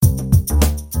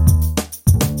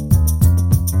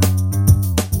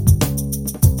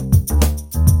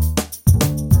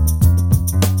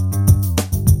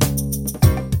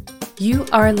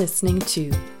are listening to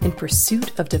In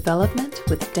Pursuit of Development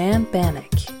with Dan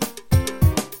Bannock.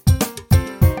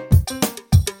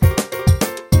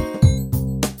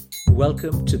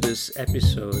 Welcome to this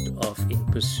episode of In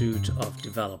Pursuit of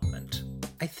Development.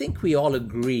 I think we all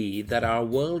agree that our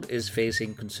world is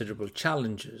facing considerable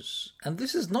challenges, and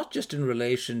this is not just in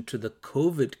relation to the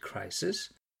COVID crisis,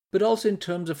 but also in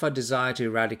terms of our desire to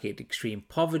eradicate extreme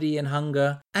poverty and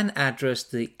hunger and address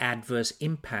the adverse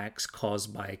impacts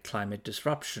caused by climate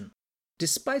disruption.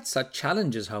 Despite such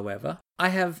challenges, however, I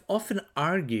have often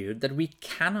argued that we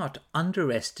cannot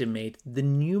underestimate the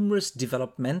numerous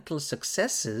developmental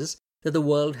successes that the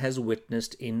world has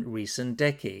witnessed in recent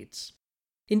decades.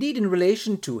 Indeed, in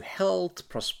relation to health,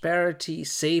 prosperity,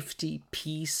 safety,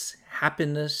 peace,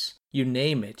 happiness, you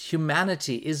name it,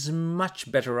 humanity is much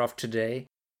better off today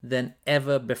than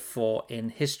ever before in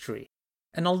history.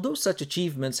 And although such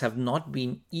achievements have not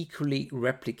been equally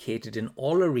replicated in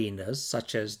all arenas,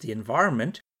 such as the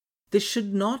environment, this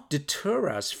should not deter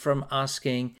us from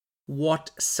asking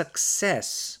what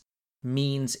success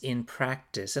means in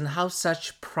practice and how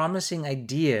such promising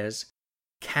ideas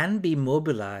can be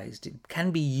mobilized,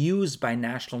 can be used by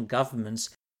national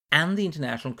governments and the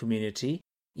international community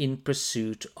in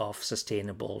pursuit of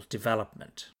sustainable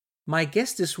development. My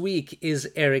guest this week is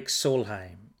Erik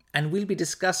Solheim, and we'll be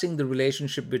discussing the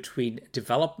relationship between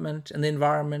development and the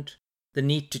environment, the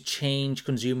need to change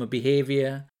consumer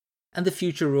behavior, and the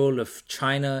future role of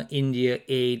China, India,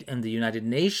 aid, and the United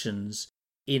Nations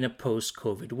in a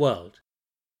post-COVID world.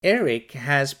 Erik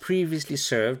has previously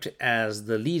served as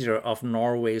the leader of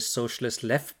Norway's Socialist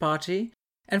Left Party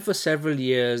and for several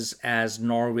years as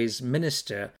Norway's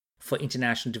Minister for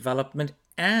International Development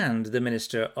and the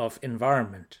Minister of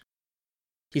Environment.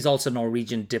 He's also a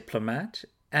Norwegian diplomat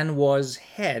and was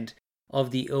head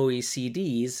of the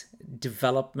OECD's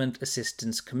Development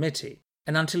Assistance Committee.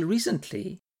 And until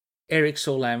recently, Erik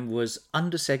Solheim was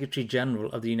Under-Secretary General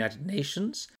of the United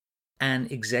Nations and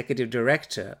Executive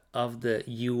Director of the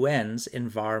UN's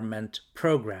Environment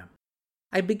Program.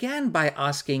 I began by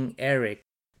asking Erik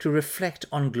to reflect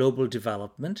on global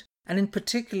development and in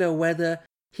particular whether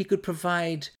he could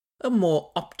provide a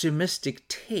more optimistic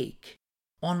take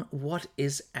on what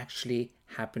is actually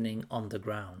happening on the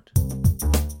ground.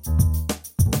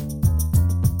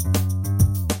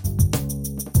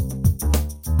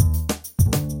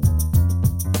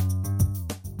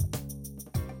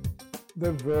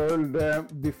 The world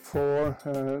before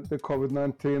the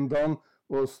COVID-19 done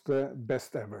was the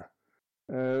best ever.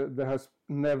 There has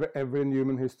never ever in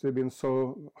human history been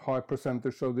so high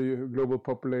percentage of the global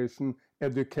population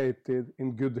educated,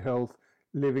 in good health,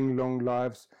 living long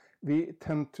lives. We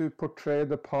tend to portray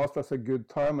the past as a good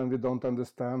time and we don't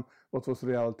understand what was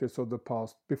realities of the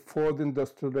past. Before the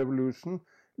Industrial Revolution,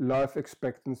 life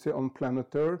expectancy on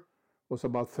planet Earth was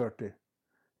about 30.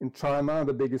 In China,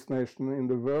 the biggest nation in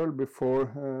the world before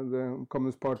the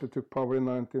Communist Party took power in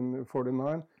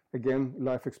 1949, again,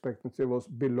 life expectancy was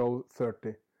below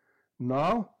 30.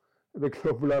 Now, the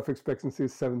global life expectancy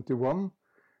is 71.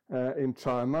 In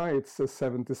China, it's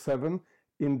 77.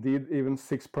 Indeed, even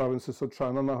 6 provinces of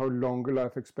China now have longer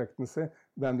life expectancy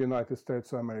than the United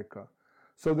States of America.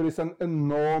 So there is an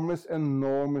enormous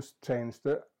change.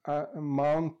 The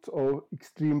amount of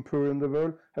extreme poor in the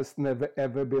world has never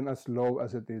ever been as low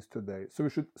as it is today. So we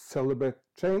should celebrate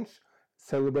change,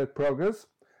 celebrate progress,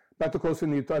 but of course we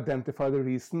need to identify the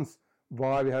reasons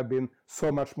why we have been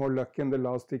so much more lucky in the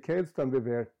last decades than we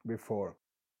were before.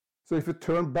 So if we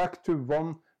turn back to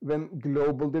when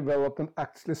global development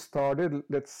actually started,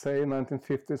 let's say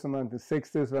 1950s and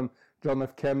 1960s, when John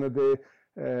F. Kennedy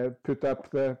put up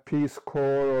the Peace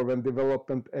Corps, or when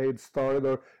development aid started,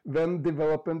 or when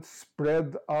development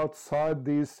spread outside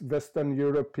these Western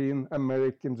European,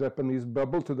 American, Japanese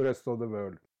bubble to the rest of the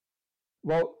world.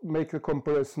 Well, make a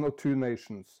comparison of 2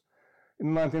 nations.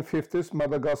 In the 1950s,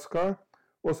 Madagascar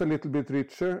was a little bit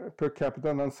richer per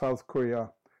capita than South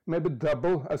Korea, maybe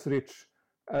double as rich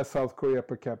as South Korea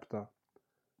per capita.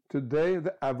 Today,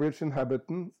 the average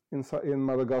inhabitant in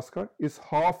Madagascar is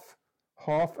half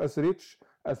as rich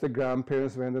as the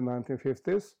grandparents were in the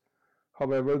 1950s.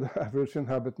 However, the average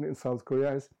inhabitant in South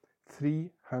Korea is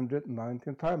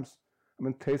 319 times. I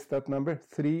mean, taste that number,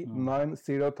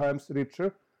 390 times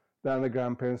richer than the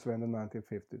grandparents were in the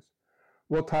 1950s.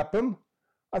 What happened?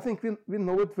 I think we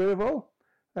know it very well.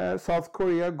 South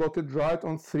Korea got it right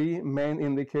on 3 main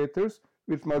indicators,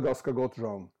 which Madagascar got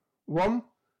wrong. 1,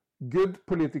 good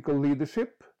political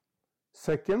leadership.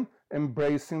 2,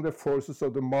 embracing the forces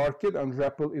of the market and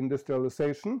rapid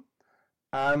industrialization.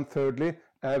 And thirdly,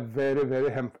 a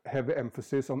very heavy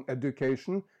emphasis on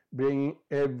education, bringing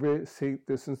every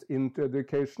citizen into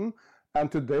education And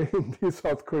today, indeed,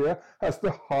 South Korea has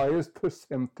the highest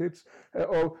percentage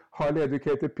of highly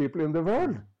educated people in the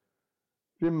world.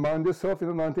 Remind yourself, in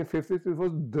the 1950s, it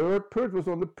was dirt poor. It was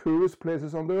one of the poorest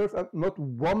places on the earth, and not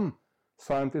one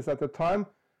scientist at the time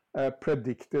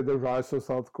predicted the rise of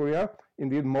South Korea.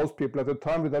 Indeed, most people at the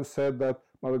time would have said that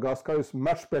Madagascar is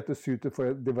much better suited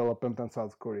for development than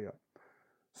South Korea.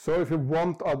 So if you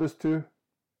want others to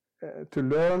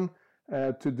learn,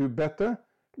 to do better,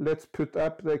 let's put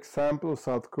up the example of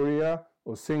South Korea,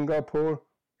 or Singapore,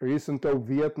 recent of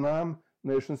Vietnam,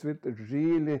 nations with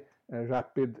really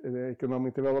rapid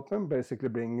economic development, basically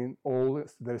bringing all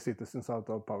their citizens out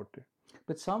of poverty.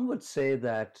 But some would say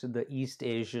that the East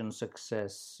Asian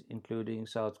success, including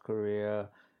South Korea,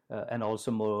 and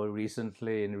also more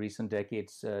recently, in recent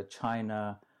decades,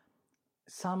 China,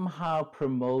 somehow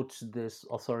promotes this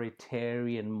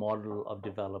authoritarian model of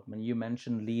development. You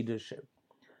mentioned leadership.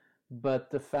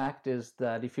 But the fact is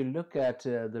that if you look at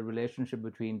the relationship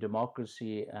between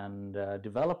democracy and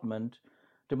development,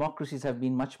 democracies have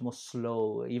been much more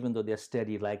slow, even though they're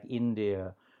steady, like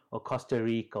India or Costa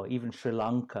Rica or even Sri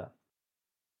Lanka.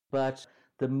 But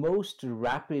the most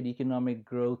rapid economic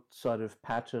growth sort of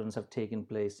patterns have taken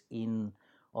place in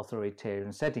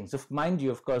authoritarian settings. So mind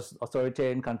you, of course,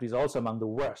 authoritarian countries are also among the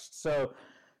worst. So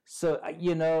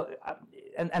you know,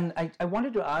 and I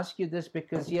wanted to ask you this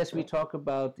because, yes, we talk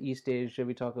about East Asia,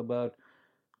 we talk about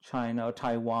China or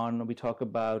Taiwan, we talk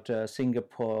about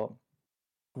Singapore.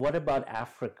 What about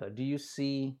Africa? Do you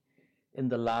see, in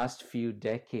the last few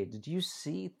decades, do you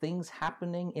see things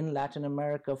happening in Latin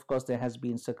America? Of course, there has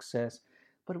been success,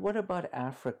 but what about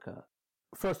Africa?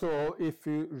 First of all, if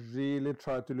you really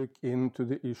try to look into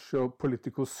the issue of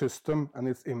political system and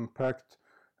its impact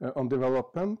on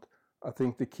development, I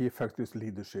think the key factor is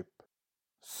leadership.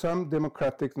 Some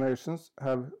democratic nations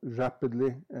have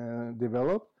rapidly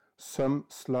developed. Some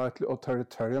slightly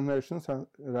authoritarian nations have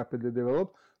rapidly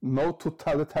developed. No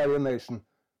totalitarian nation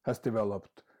has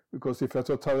developed. Because if you're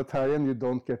totalitarian, you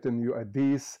don't get the new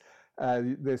ideas.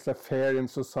 There's a fear in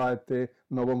society.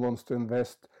 No one wants to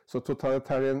invest. So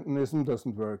totalitarianism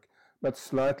doesn't work. But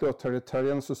slightly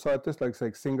authoritarian societies like,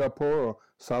 say, Singapore or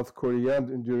South Korea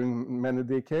during many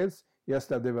decades, yes,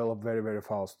 they developed very, very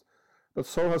fast. But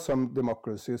so have some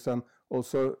democracies. And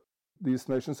also these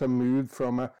nations have moved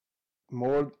from a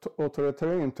more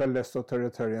authoritarian into a less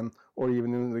authoritarian, or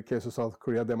even in the case of South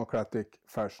Korea, democratic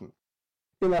fashion.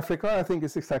 In Africa, I think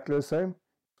it's exactly the same.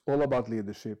 All about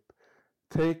leadership.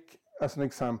 Take, as an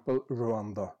example,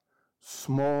 Rwanda.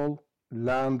 Small,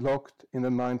 landlocked, in the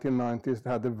 1990s, they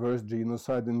had the worst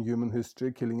genocide in human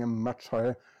history, killing a much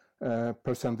higher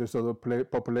percentage of the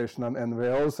population than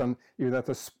anywhere else, and even at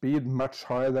a speed much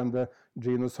higher than the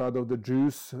genocide of the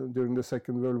Jews during the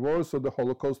Second World War. So the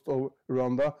Holocaust of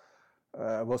Rwanda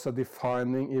was a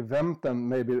defining event and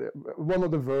maybe one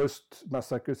of the worst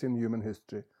massacres in human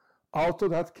history. Out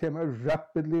of that came a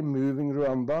rapidly moving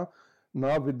Rwanda,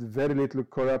 now with very little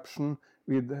corruption,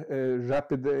 with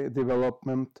rapid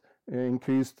development,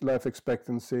 increased life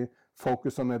expectancy,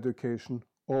 focus on education.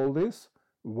 All this.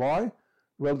 Why?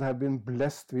 Well, they have been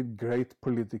blessed with great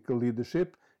political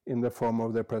leadership in the form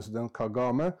of their president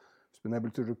Kagame, who's been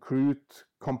able to recruit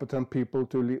competent people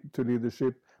to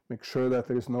leadership, make sure that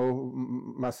there is no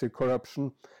massive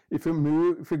corruption. If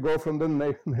you go from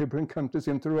the neighboring countries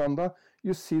into Rwanda,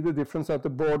 you see the difference at the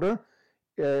border.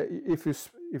 If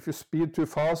you speed too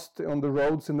fast on the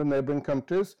roads in the neighboring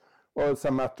countries, or it's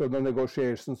a matter of the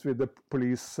negotiations with the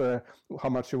police, how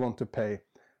much you want to pay.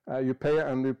 You pay,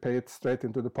 and you pay it straight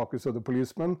into the pockets of the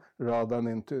policeman rather than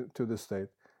into the state.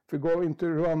 If you go into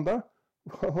Rwanda,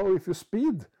 well, if you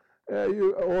speed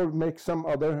or make some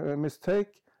other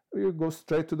mistake, you go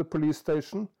straight to the police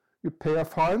station, you pay a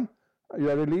fine, you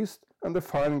are released, and the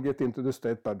fine gets into the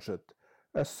state budget.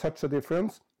 Such a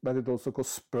difference, but it also could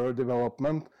spur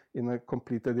development in a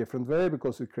completely different way,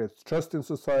 because it creates trust in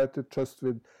society, trust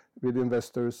with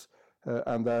investors,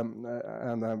 and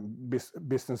a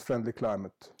business-friendly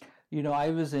climate. You know, I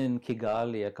was in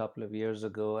Kigali a couple of years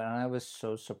ago, and I was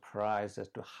so surprised as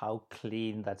to how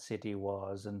clean that city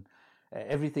was, and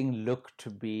everything looked to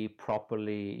be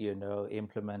properly, you know,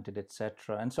 implemented,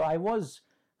 etc. And so I was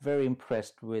very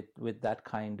impressed with that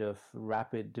kind of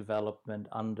rapid development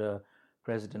under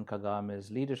President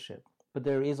Kagame's leadership. But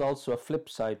there is also a flip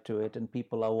side to it, and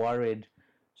people are worried.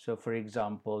 So, for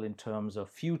example, in terms of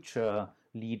future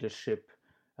leadership,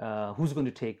 who's going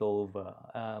to take over?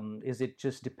 Is it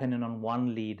just dependent on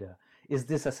one leader? Is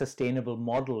this a sustainable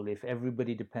model if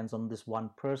everybody depends on this one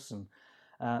person?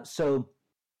 So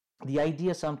the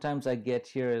idea sometimes I get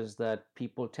here is that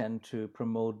people tend to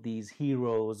promote these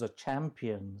heroes or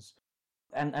champions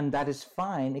And that is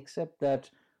fine, except that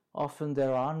often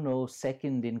there are no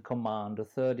second in command or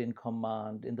third in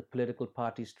command in the political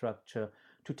party structure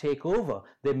to take over.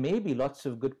 There may be lots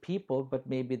of good people, but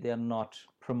maybe they're not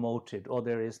promoted, or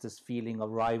there is this feeling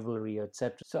of rivalry,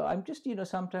 etc. So I'm just,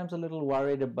 sometimes a little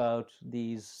worried about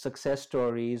these success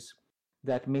stories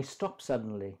that may stop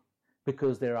suddenly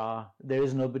because there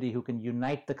is nobody who can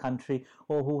unite the country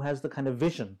or who has the kind of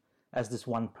vision as this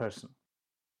one person.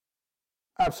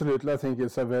 Absolutely, I think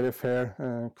it's a very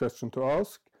fair question to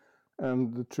ask.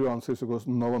 And the true answer is, of course,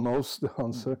 no one knows the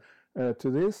answer to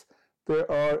this.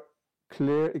 There are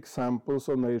clear examples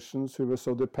of nations who were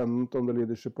so dependent on the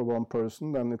leadership of one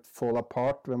person, then it fall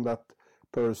apart when that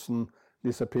person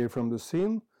disappeared from the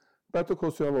scene. But of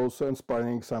course, you have also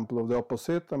inspiring example of the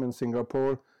opposite. I mean,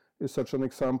 Singapore is such an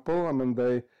example. I mean,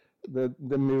 the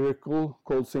miracle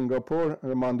called Singapore,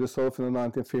 remind yourself, in the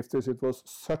 1950s, it was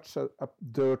such a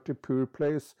dirty, poor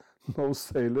place. No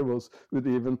sailor would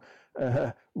even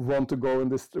want to go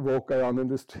walk around in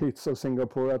the streets of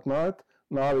Singapore at night.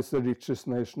 Now it's the richest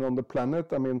nation on the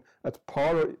planet. I mean, at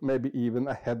par, or maybe even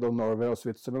ahead of Norway or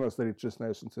Switzerland as the richest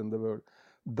nations in the world.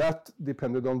 That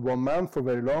depended on one man for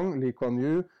very long, Lee Kuan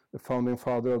Yew, the founding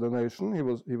father of the nation. He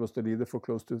was the leader for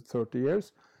close to 30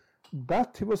 years.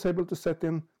 But he was able to set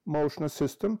in motion a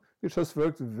system which has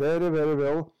worked very, very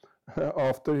well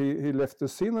after he left the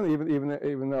scene, and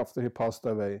even after he passed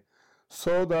away.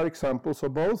 So there are examples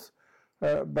of both,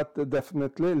 but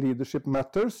definitely leadership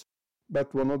matters.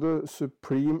 But one of the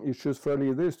supreme issues for a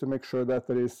leader is to make sure that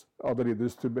there is other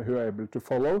leaders who are able to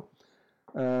follow.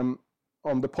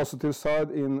 On the positive side,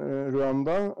 in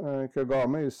Rwanda,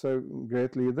 Kagame is a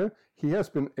great leader. He has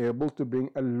been able to bring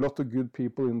a lot of good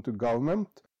people into government,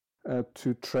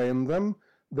 to train them.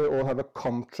 They all have a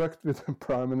contract with the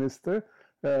Prime Minister,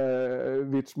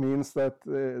 which means that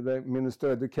the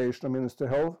Minister of Education and Minister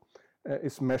of Health,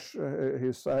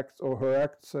 his acts or her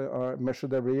acts are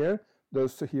measured every year.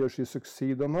 Does he or she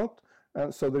succeed or not?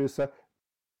 So there is a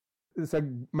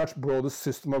much broader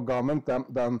system of government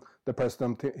than the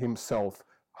president himself.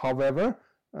 However,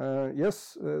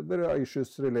 yes, there are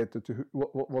issues related to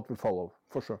what will follow,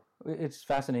 for sure. It's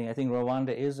fascinating. I think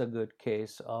Rwanda is a good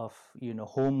case of,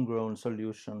 homegrown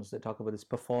solutions. They talk about these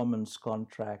performance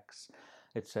contracts,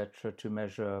 etc., to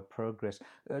measure progress.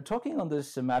 Talking on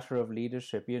this matter of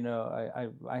leadership,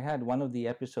 I had one of the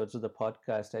episodes of the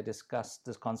podcast, I discussed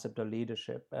this concept of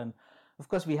leadership. And of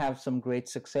course, we have some great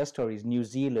success stories. New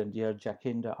Zealand, you have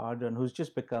Jacinda Ardern, who's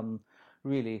just become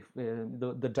really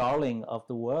the darling of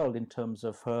the world in terms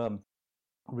of her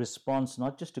response,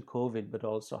 not just to COVID, but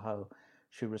also how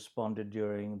she responded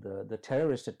during the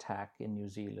terrorist attack in New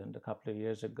Zealand a couple of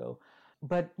years ago.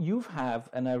 But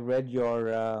and I read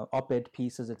your op-ed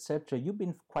pieces, etc., you've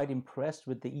been quite impressed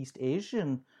with the East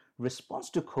Asian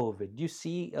response to COVID. Do you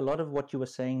see a lot of what you were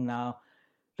saying now?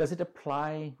 Does it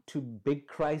apply to big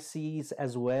crises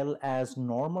as well as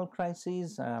normal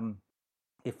crises?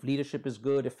 If leadership is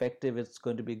good, effective, it's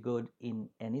going to be good in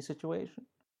any situation?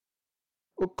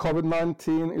 Well,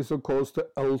 COVID-19 is, of course, the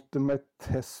ultimate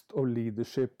test of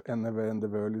leadership anywhere in the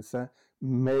world. It's a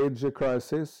major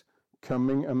crisis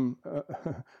coming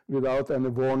without any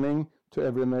warning to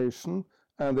every nation,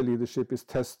 and the leadership is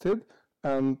tested,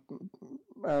 and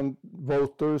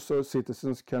voters or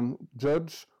citizens can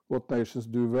judge what nations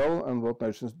do well and what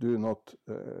nations do not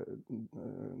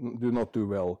do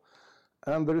well.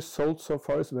 And the result so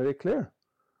far is very clear.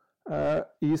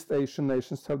 East Asian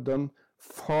nations have done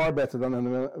far better than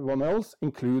anyone else,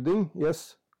 including,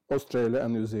 yes, Australia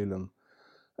and New Zealand.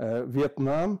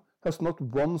 Vietnam has not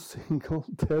one single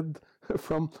dead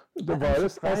from the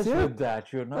virus as yet. With that,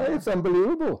 It's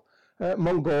unbelievable.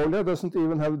 Mongolia doesn't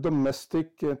even have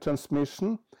domestic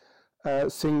transmission.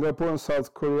 Singapore and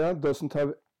South Korea doesn't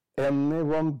have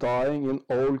anyone dying in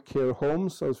old care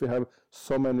homes, as we have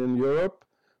so many in Europe.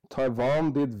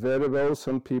 Taiwan did very well,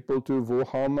 sent people to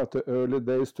Wuhan at the early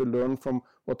days to learn from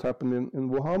what happened in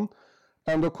Wuhan.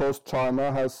 And of course,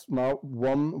 China has now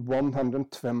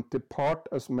 120 part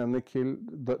as many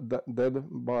dead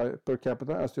per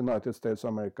capita as the United States of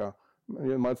America. The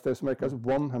United States of America has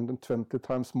 120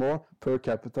 times more per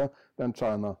capita than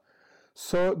China.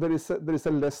 So there is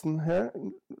a lesson here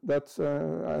that's,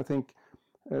 I think,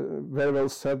 very well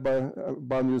said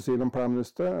by New Zealand Prime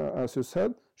Minister, as you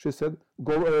said. She said,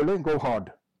 go early, go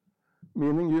hard,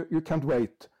 meaning you can't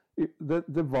wait. The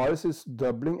virus is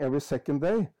doubling every second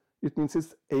day. It means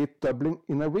it's 8 doubling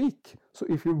in a week. So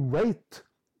if you wait,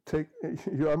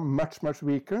 you are much, much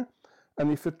weaker.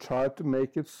 And if you try to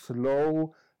make it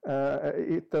slow,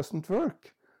 it doesn't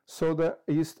work. So the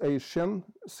East Asian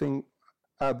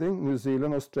adding New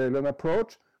Zealand, Australian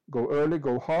approach, go early,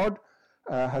 go hard,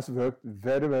 has worked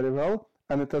very, very well,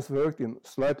 and it has worked in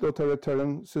slightly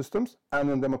authoritarian systems and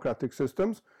in democratic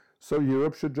systems. So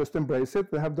Europe should just embrace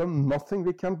it. They have done nothing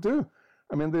we can't do.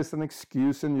 I mean, there's an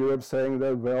excuse in Europe saying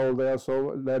that, well, they're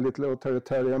a little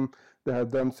authoritarian, they have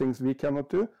done things we cannot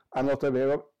do. I'm not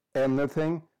aware of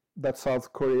anything that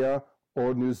South Korea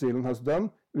or New Zealand has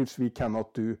done, which we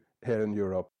cannot do here in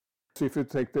Europe. So if you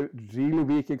take the really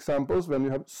weak examples, when you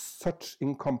have such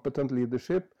incompetent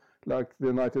leadership, like the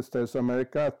United States of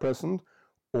America at present,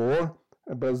 or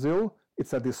Brazil,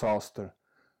 it's a disaster.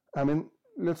 I mean,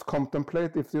 let's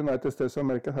contemplate if the United States of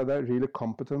America had a really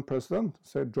competent president,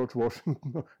 say George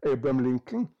Washington or Abraham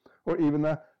Lincoln, or even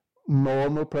a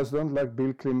normal president like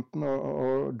Bill Clinton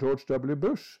or George W.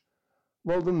 Bush.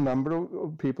 Well, the number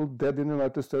of people dead in the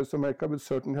United States of America would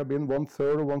certainly have been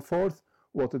 1/3 or 1/4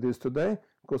 what it is today,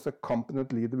 because a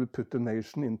competent leader would put the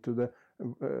nation into the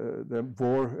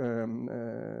war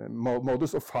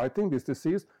modus of fighting this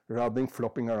disease rather than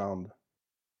flopping around.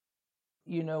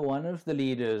 You know, one of the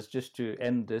leaders, just to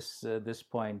end this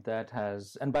point, that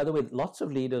has, and by the way, lots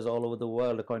of leaders all over the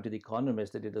world, according to The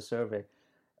Economist, they did a survey,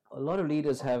 a lot of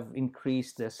leaders have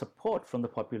increased their support from the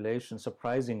population,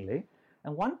 surprisingly.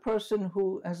 And one person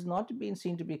who has not been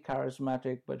seen to be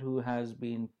charismatic, but who has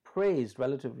been praised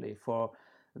relatively for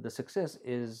the success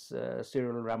is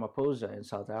Cyril Ramaphosa in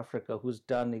South Africa, who's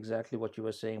done exactly what you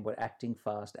were saying about acting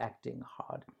fast, acting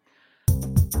hard.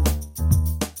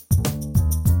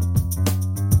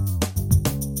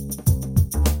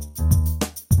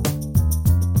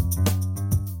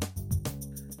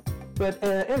 But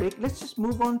Erik, let's just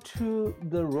move on to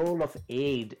the role of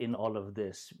aid in all of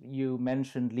this. You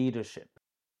mentioned leadership.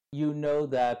 You know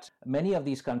that many of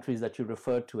these countries that you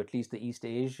referred to, at least the East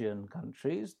Asian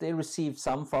countries, they received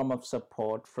some form of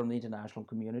support from the international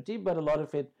community, but a lot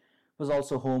of it was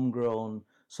also homegrown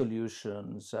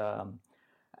solutions.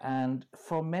 And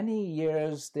for many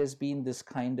years, there's been this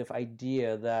kind of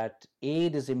idea that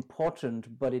aid is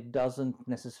important, but it doesn't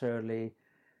necessarily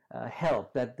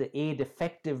help, that the aid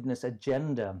effectiveness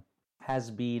agenda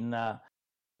has been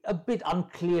a bit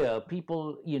unclear.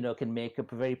 People, can make a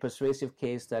very persuasive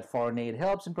case that foreign aid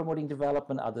helps in promoting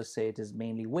development. Others say it is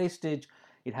mainly wastage.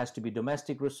 It has to be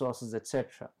domestic resources,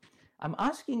 etc. I'm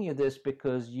asking you this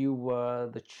because you were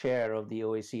the chair of the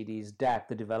OECD's DAC,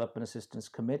 the Development Assistance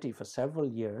Committee, for several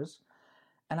years.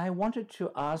 And I wanted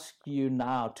to ask you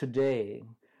now, today,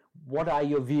 what are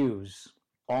your views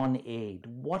on aid?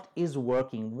 What is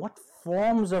working? What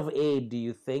forms of aid do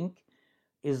you think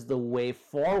is the way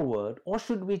forward? Or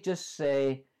should we just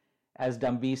say, as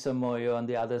Dambisa Moyo and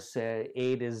the others say,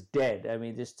 aid is dead? I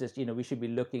mean, we should be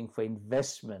looking for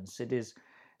investments. It is.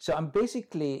 So I'm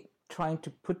basically trying to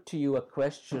put to you a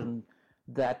question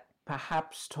that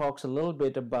perhaps talks a little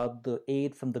bit about the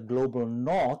aid from the global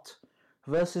north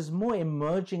versus more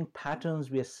emerging patterns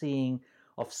we are seeing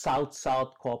of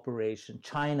South-South cooperation,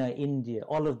 China, India,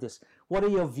 all of this. What are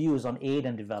your views on aid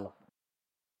and development?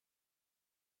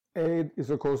 Aid is,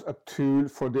 of course, a tool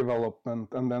for development,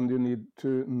 and then you need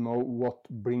to know what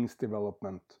brings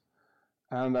development.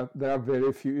 And there are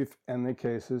very few, if any,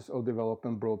 cases of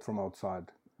development brought from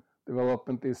outside.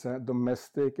 Development is a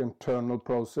domestic, internal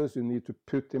process. You need to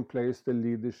put in place the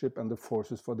leadership and the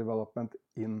forces for development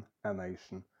in a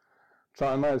nation.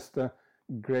 China is the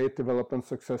great development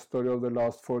success story of the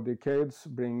last 4 decades,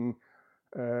 bringing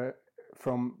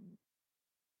from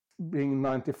being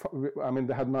 95,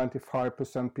 they had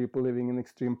 95% people living in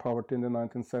extreme poverty in the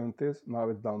 1970s. Now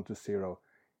it's down to 0.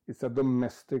 It's a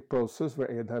domestic process where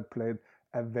aid had played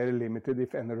a very limited,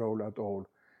 if any, role at all.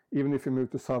 Even if you move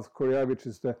to South Korea, which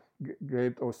is the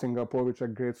great, or Singapore, which are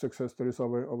great success stories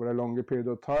over a longer period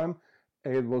of time,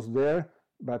 aid was there,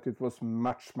 but it was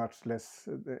much, much less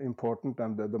important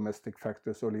than the domestic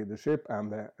factors of leadership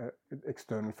and the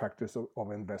external factors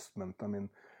of investment. I mean,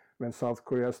 when South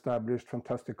Korea established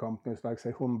fantastic companies like,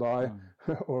 say, Hyundai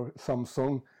or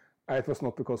Samsung, it was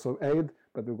not because of aid,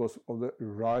 but because of the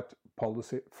right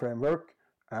policy framework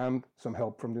and some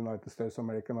help from the United States of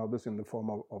America and others in the form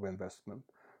of investment.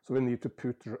 So we need to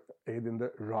put aid in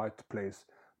the right place.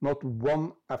 Not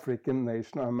one African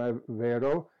nation I'm aware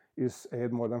of is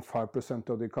aid more than 5%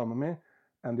 of the economy,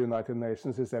 and the United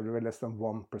Nations is everywhere less than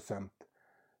 1%.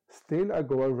 Still, I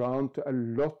go around to a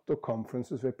lot of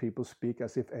conferences where people speak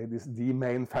as if aid is the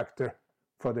main factor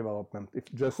for development.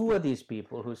 Who are these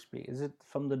people who speak? Is it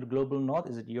from the global north?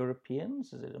 Is it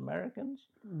Europeans? Is it Americans?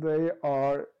 They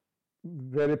are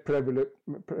very prevalent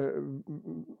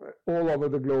all over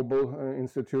the global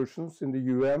institutions. In the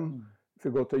UN, if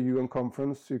you go to a UN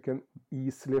conference, you can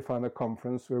easily find a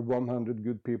conference where 100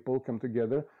 good people come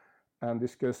together and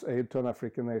discuss aid to an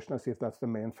African nation as if that's the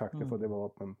main factor for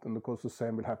development. And of course the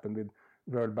same will happen with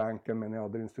World Bank and many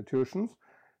other institutions.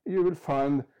 You will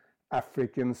find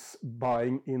Africans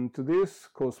buying into this,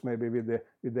 of course maybe with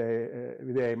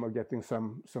the aim of getting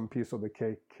some piece of the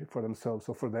cake for themselves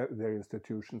or for their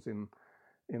institutions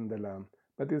in the land.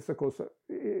 But it's of course,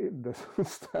 it doesn't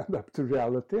stand up to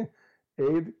reality.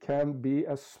 Aid can be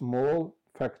a small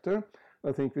factor.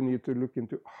 I think we need to look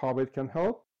into how it can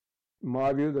help. In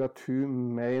my view, there are two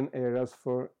main areas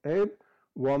for aid.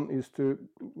 One is to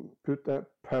put a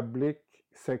public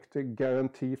sector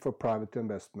guarantee for private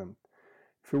investment.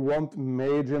 If you want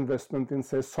major investment in,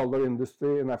 say, solar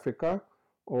industry in Africa,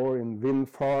 or in wind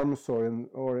farms, or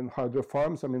in hydro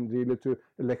farms, I mean really to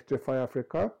electrify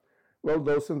Africa, well,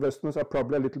 those investments are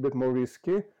probably a little bit more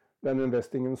risky than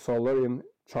investing in solar in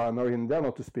China or India,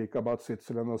 not to speak about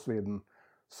Switzerland or Sweden.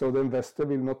 So the investor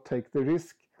will not take the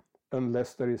risk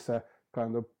unless there is a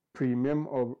kind of premium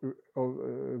of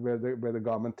where the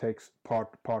government takes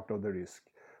part of the risk.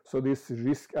 So this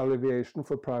risk alleviation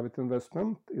for private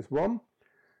investment is one,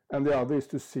 and the other is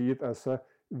to see it as a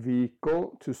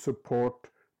vehicle to support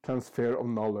transfer of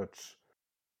knowledge.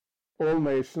 All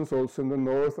nations, also in the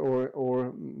north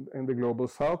or in the global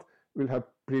south, will have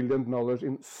brilliant knowledge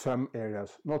in some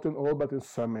areas, not in all, but in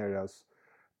some areas.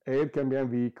 Aid can be a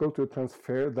vehicle to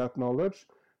transfer that knowledge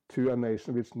to a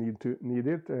nation which need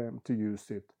it to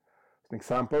use it. As an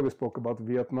example, we spoke about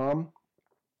Vietnam.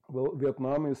 Well,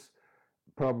 Vietnam is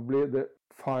probably the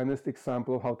finest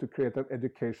example of how to create an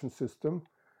education system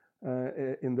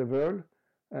in the world.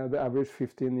 The average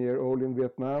 15-year-old in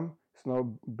Vietnam is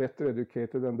now better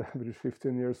educated than the average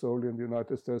 15 years old in the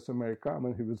United States of America. I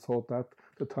mean, who would have thought that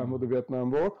at the time of the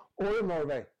Vietnam War, or in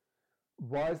Norway.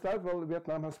 Why is that? Well,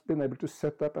 Vietnam has been able to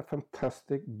set up a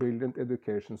fantastic, brilliant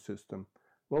education system.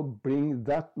 Well, bring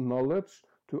that knowledge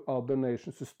to other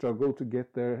nations who struggle to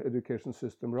get their education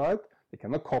system right. They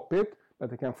cannot copy it, but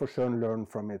they can for sure learn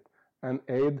from it. And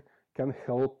aid can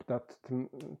help that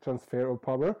transfer of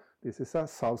power. This is a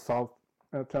south-south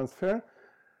transfer.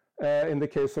 In the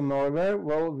case of Norway,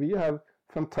 well, we have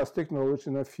fantastic knowledge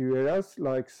in a few areas,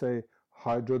 like, say,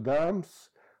 hydro dams,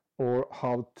 or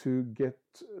how to get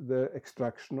the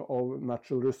extraction of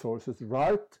natural resources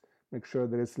right, make sure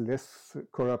there is less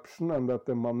corruption and that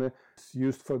the money is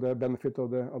used for the benefit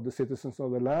of the citizens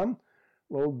of the land.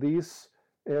 Well, these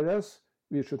areas,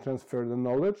 we should transfer the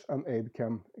knowledge, and aid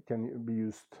can be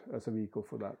used as a vehicle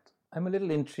for that. I'm a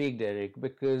little intrigued, Erik,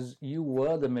 because you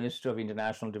were the Minister of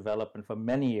International Development for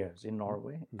many years in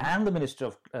Norway, and the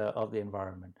Minister of the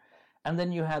Environment. And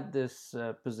then you had this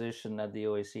position at the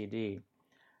OECD.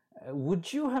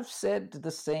 Would you have said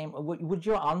the same? Would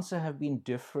your answer have been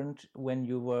different when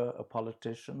you were a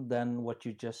politician than what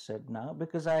you just said now?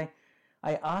 Because I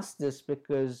asked this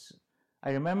because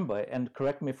I remember, and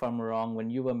correct me if I'm wrong, when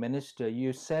you were minister,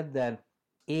 you said that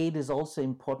aid is also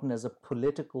important as a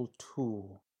political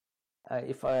tool.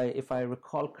 If I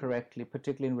recall correctly,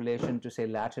 particularly in relation to, say,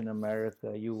 Latin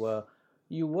America, you were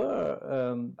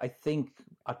I think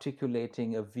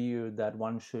articulating a view that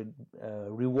one should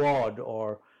reward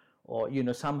or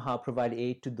somehow provide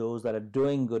aid to those that are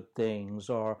doing good things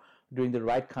or doing the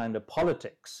right kind of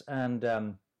politics. And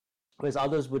whereas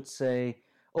others would say,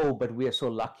 oh, but we are so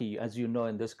lucky, as you know,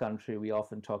 in this country we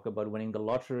often talk about winning the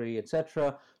lottery,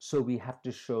 etc. So we have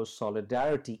to show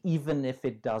solidarity, even if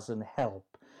it doesn't help.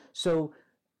 So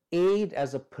aid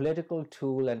as a political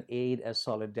tool and aid as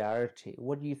solidarity,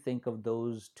 what do you think of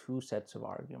those two sets of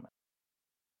arguments?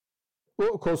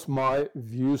 Well, of course, my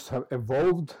views have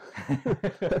evolved.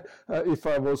 If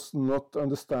I was not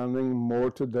understanding more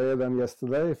today than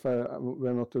yesterday, if I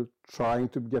were not trying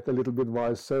to get a little bit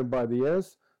wiser by the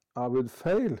years, I would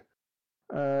fail.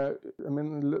 I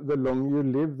mean, the longer you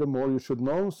live, the more you should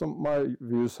know. So my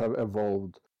views have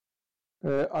evolved.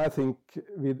 I think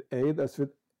with aid, as with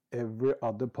every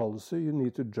other policy, you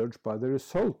need to judge by the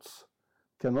results.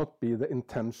 Cannot be the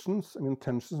intentions. I mean,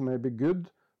 intentions may be good.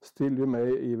 Still, you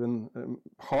may even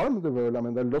harm the world. I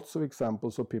mean, there are lots of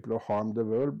examples of people who harm the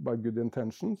world by good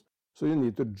intentions. So you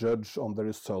need to judge on the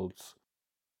results.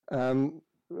 And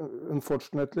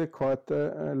unfortunately, quite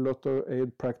a lot of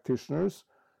aid practitioners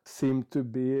seem to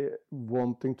be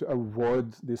wanting to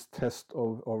avoid this test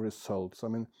of results. I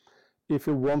mean, if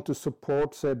you want to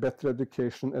support, say, better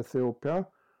education in Ethiopia,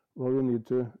 well, you need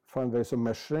to find ways of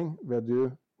measuring whether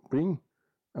you bring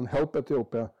and help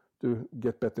Ethiopia to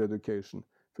get better education.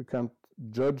 If you can't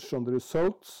judge on the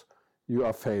results, you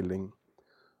are failing.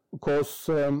 Of course,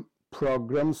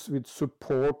 programs which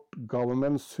support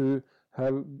governments who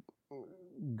have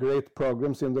great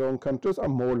programs in their own countries are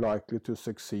more likely to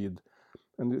succeed.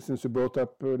 And since you brought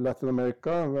up Latin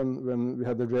America, when we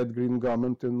had the red-green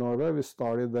government in Norway, we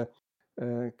started the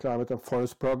Climate and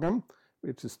Forest Program,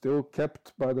 which is still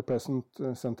kept by the present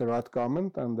center-right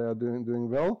government, and they are doing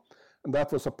well. And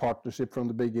that was a partnership from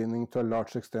the beginning to a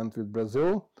large extent with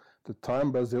Brazil. At the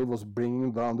time, Brazil was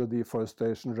bringing down the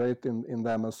deforestation rate in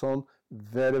the Amazon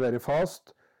very, very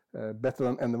fast, better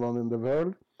than anyone in the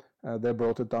world. They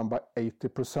brought it down by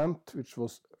 80%, which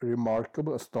was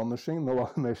remarkable, astonishing. No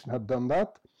other nation had done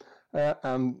that.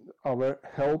 And our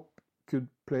help could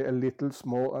play a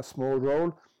small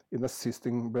role in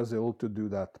assisting Brazil to do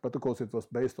that. But of course it was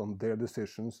based on their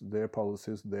decisions, their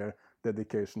policies, their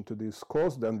dedication to this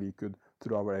cause. Then we could,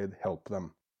 through our aid, help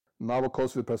them. Now, of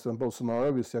course, with President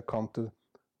Bolsonaro, we see a counter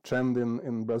trend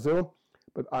in Brazil.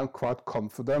 But I'm quite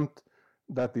confident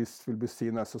that this will be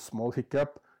seen as a small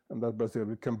hiccup and that Brazil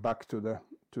will come back to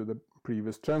the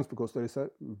previous trends, because there is a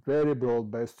very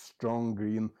broad-based, strong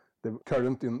green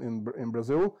current in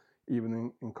Brazil,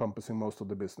 even encompassing most of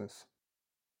the business.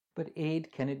 But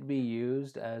aid, can it be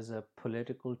used as a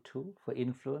political tool for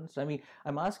influence? I mean,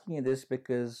 I'm asking you this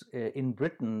because in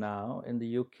Britain now, in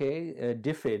the UK,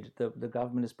 DFID, the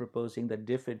government is proposing that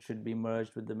DFID should be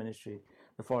merged with the Ministry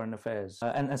of Foreign Affairs.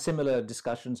 And similar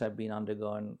discussions have been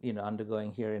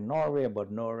undergoing here in Norway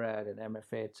about NORAD and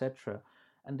MFA, etc.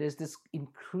 And there's this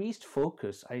increased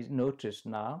focus, I noticed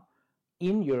now,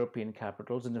 in European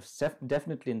capitals and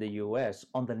definitely in the US,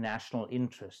 on the national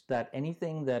interest, that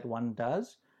anything that one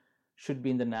does should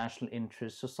be in the national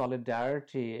interest. So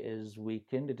solidarity is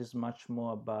weakened. It is much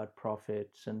more about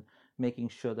profits and making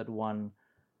sure that one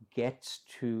gets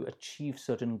to achieve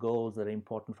certain goals that are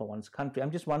important for one's country. I'm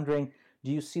just wondering,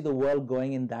 do you see the world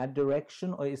going in that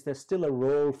direction, or is there still a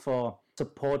role for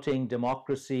supporting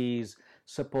democracies,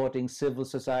 supporting civil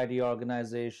society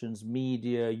organizations,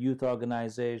 media, youth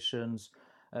organizations,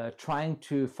 trying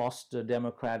to foster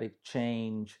democratic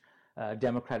change,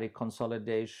 democratic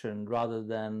consolidation, rather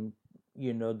than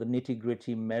the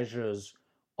nitty-gritty measures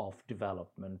of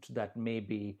development that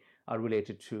maybe are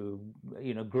related to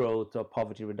growth or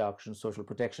poverty reduction, social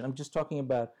protection? I'm just talking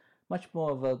about much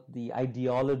more of the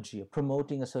ideology, of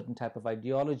promoting a certain type of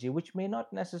ideology, which may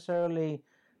not necessarily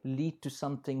lead to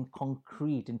something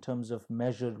concrete in terms of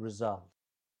measured results.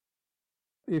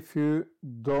 If you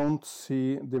don't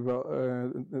see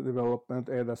development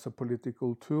aid as a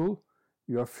political tool,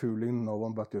 you are fooling no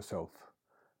one but yourself.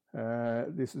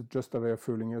 This is just a way of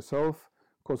fooling yourself,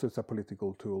 because it's a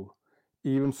political tool.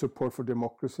 Even support for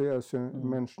democracy, as you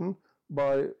mentioned,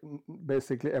 by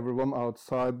basically everyone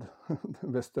outside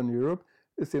Western Europe,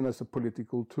 is seen as a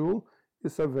political tool.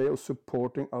 It's a way of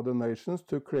supporting other nations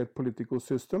to create political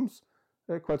systems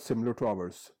quite similar to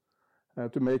ours,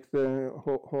 to make the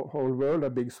whole world a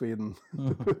big Sweden,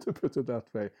 to put it that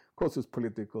way. Of course, it's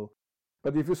political.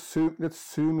 But if you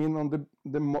let's zoom in on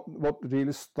what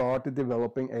really started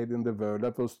developing aid in the world.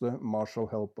 That was the Marshall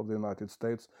help of the United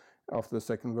States after the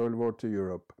Second World War to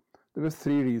Europe. There were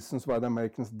 3 reasons why the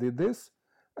Americans did this,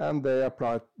 and they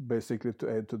apply basically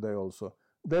to aid today also.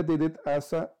 They did it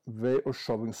as a way of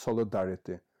showing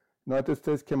solidarity. The United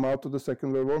States came out of the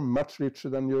Second World War much richer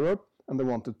than Europe, and they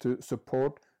wanted to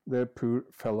support their poor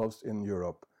fellows in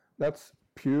Europe. That's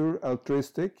pure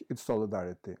altruistic, it's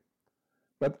solidarity.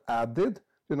 But added,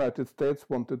 the United States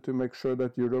wanted to make sure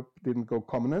that Europe didn't go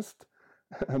communist,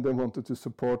 and they wanted to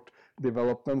support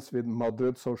developments with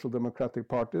moderate social democratic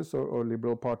parties or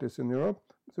liberal parties in Europe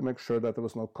to make sure that there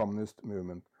was no communist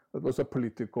movement. That was a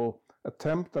political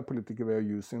attempt, a political way of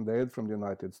using the aid from the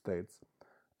United States.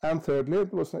 And thirdly,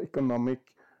 it was an economic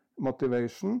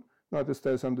motivation. The United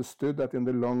States understood that in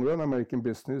the long run, American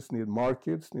business need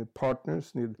markets, need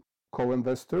partners, need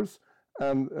co-investors,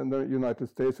 and the United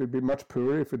States will be much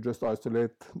poorer if we just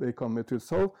isolate the economy to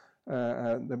itself.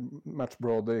 The much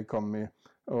broader economy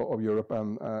of Europe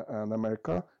and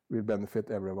America will benefit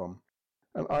everyone.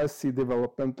 And I see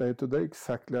development aid today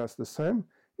exactly as the same.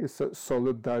 It's a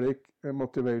solidaric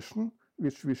motivation,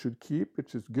 which we should keep,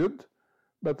 which is good.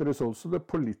 But there is also the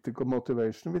political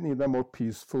motivation. We need a more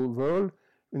peaceful world.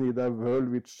 We need a world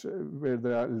where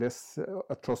there are less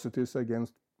atrocities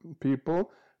against people,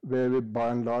 where we by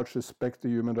and large respect the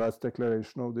Human Rights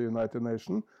Declaration of the United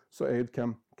Nations. So aid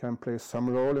can play some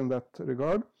role in that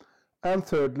regard. And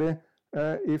thirdly,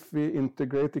 if we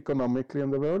integrate economically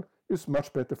in the world, it's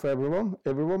much better for everyone.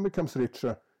 Everyone becomes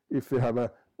richer if we have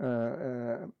a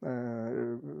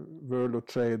world of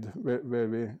trade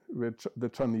where the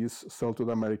Chinese sell to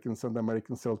the Americans and the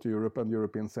Americans sell to Europe and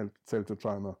Europeans sell to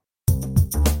China.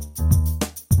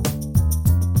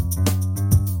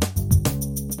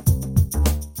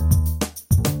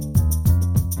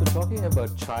 So talking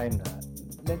about China,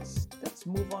 let's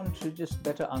let's move on to just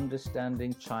better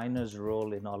understanding China's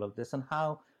role in all of this and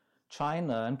how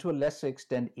China, and to a lesser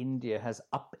extent India, has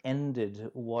upended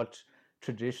what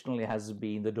traditionally has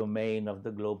been the domain of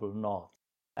the global north.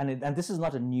 And this is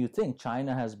not a new thing.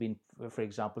 China has been, for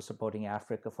example, supporting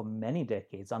Africa for many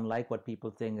decades, unlike what people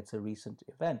think it's a recent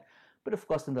event. But of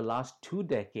course, in the last 2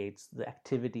 decades, the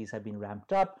activities have been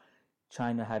ramped up.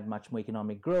 China had much more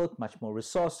economic growth, much more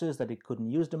resources that it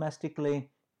couldn't use domestically.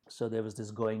 So there was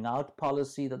this going out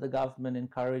policy that the government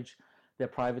encouraged their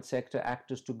private sector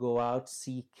actors to go out,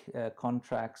 seek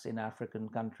contracts in African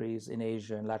countries, in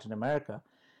Asia and Latin America.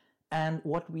 And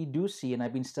what we do see, and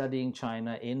I've been studying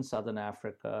China in Southern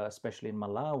Africa, especially in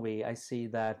Malawi, I see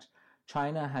that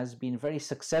China has been very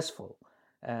successful.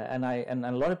 And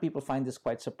a lot of people find this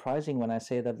quite surprising when I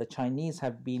say that the Chinese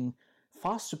have been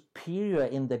far superior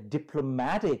in the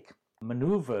diplomatic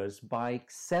maneuvers by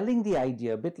selling the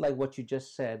idea, a bit like what you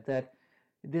just said, that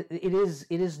it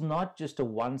is not just a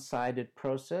one-sided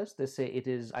process. They say it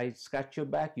is, I scratch your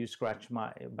back, you scratch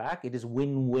my back. It is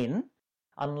win-win.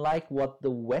 Unlike what the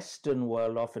Western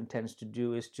world often tends to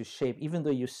do, is to shape, even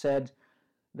though you said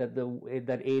that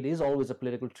that aid is always a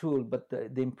political tool, but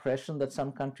the impression that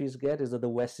some countries get is that the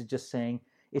West is just saying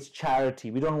it's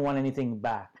charity, we don't want anything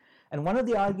back. And one of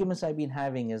the arguments I've been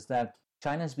having is that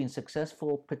China has been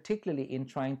successful, particularly in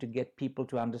trying to get people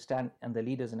to understand, and the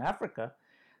leaders in Africa,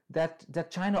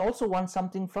 that China also wants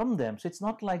something from them. So it's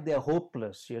not like they're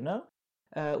hopeless, you know.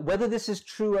 Whether this is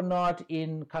true or not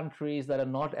in countries that are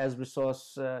not as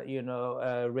resource,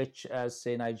 rich as,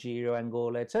 say, Nigeria,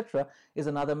 Angola, etc., is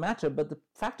another matter. But the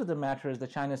fact of the matter is that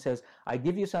China says, I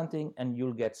give you something and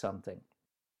you'll get something.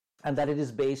 And that it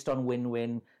is based on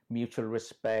win-win, mutual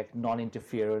respect,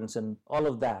 non-interference, and all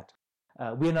of that.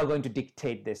 We're not going to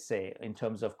dictate this, say, in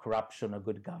terms of corruption or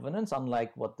good governance,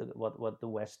 unlike what the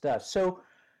West does. So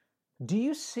do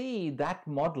you see that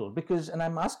model? Because, and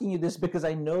I'm asking you this because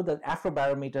I know that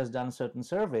Afrobarometer has done certain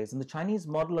surveys, and the Chinese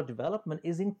model of development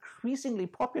is increasingly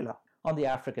popular on the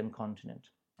African continent.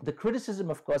 The criticism,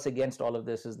 of course, against all of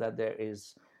this is that there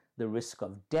is the risk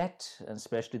of debt, and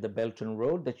especially the Belt and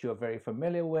Road that you are very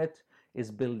familiar with,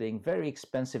 is building very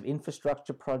expensive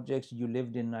infrastructure projects. You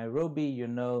lived in Nairobi, you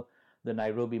know the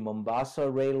Nairobi-Mombasa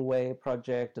railway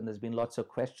project, and there's been lots of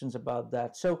questions about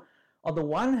that. So on the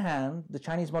one hand, the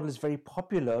Chinese model is very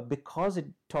popular because it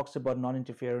talks about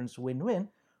non-interference, win-win.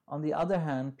 On the other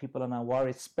hand, people are now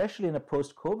worried, especially in a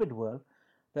post-COVID world,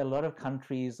 that a lot of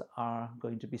countries are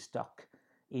going to be stuck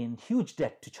in huge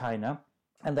debt to China,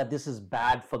 and that this is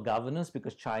bad for governance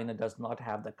because China does not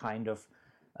have the kind of,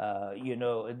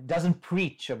 it doesn't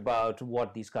preach about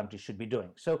what these countries should be doing.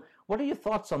 So what are your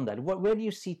thoughts on that? Where do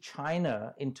you see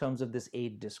China in terms of this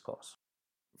aid discourse?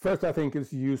 First, I think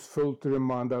it's useful to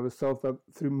remind ourselves that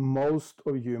through most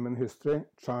of human history,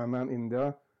 China and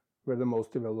India were the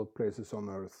most developed places on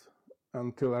Earth.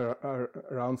 Until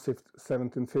around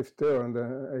 1750 or in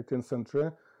the 18th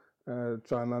century,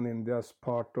 China and India's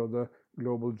part of the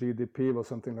global GDP was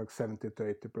something like 70 to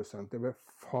 80%. They were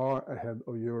far ahead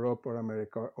of Europe or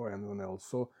America or anyone else.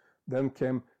 So then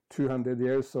came 200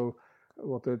 years of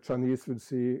what the Chinese would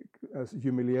see as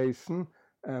humiliation,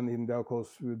 and India, of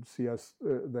course, would see as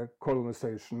the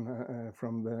colonization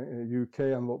from the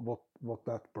UK and what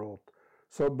that brought.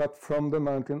 So, but from the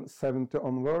 1970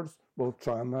 onwards, both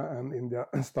China and India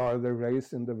started a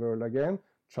race in the world again.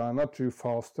 China grew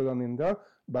faster than India,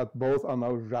 but both are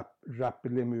now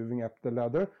rapidly moving up the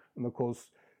ladder and, of course,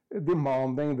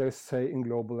 demanding their say in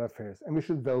global affairs. And we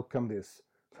should welcome this.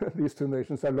 These two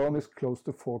nations alone is close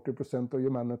to 40% of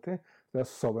humanity. They're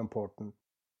so important.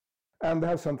 And they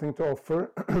have something to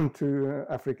offer to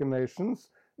African nations,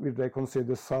 which they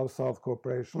consider South-South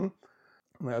cooperation.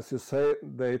 And as you say,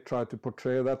 they try to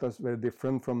portray that as very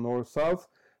different from North-South,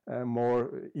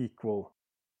 more equal.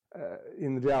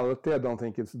 In reality, I don't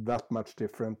think it's that much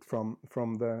different from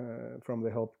the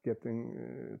help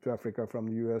getting to Africa from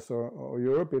the US or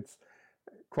Europe. It's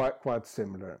quite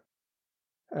similar.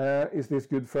 Is this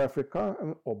good for Africa? I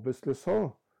mean, obviously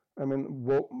so. I mean,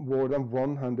 more than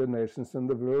 100 nations in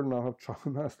the world now have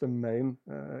China as the main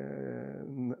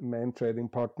trading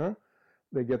partner.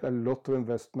 They get a lot of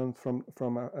investment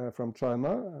from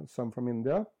China and some from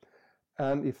India.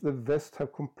 And if the West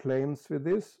have complaints with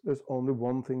this, there's only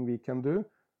one thing we can do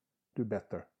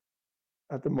better.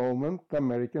 At the moment, the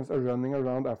Americans are running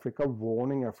around Africa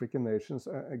warning African nations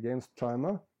against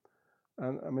China.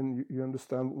 And I mean, you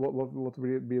understand what will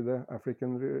be the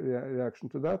African reaction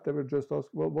to that? They will just ask,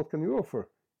 well, what can you offer?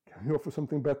 Can you offer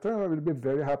something better? I will be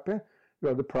very happy. You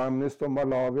are the Prime Minister of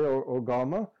Malawi or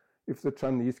Ghana. If the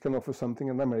Chinese can offer something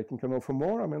and the American can offer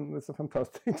more, I mean, it's a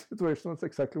fantastic situation. That's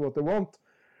exactly what they want.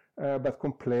 but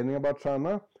complaining about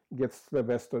China gets the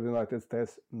West or the United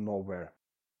States nowhere.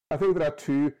 I think there are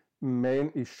two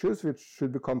main issues which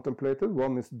should be contemplated.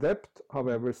 One is debt.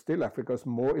 However, still Africa is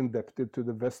more indebted to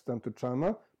the West than to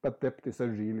China, but debt is a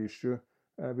real issue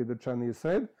with the Chinese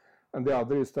aid. And the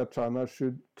other is that China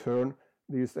should turn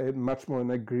this aid much more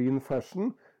in a green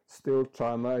fashion. Still,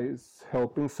 China is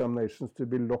helping some nations to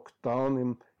be locked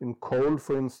down in coal,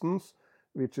 for instance,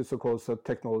 which is of course a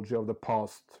technology of the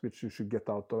past, which you should get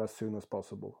out of as soon as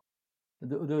possible.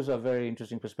 Those are very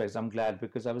interesting perspectives. I'm glad,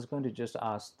 because I was going to just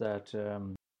ask that,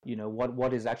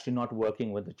 what is actually not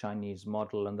working with the Chinese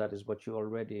model, and that is what you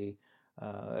already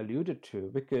alluded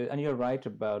to. And you're right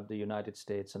about the United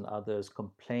States and others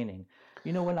complaining.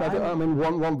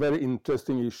 One very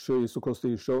interesting issue is, of course,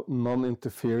 the issue of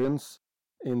non-interference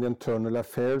in the internal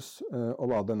affairs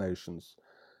of other nations.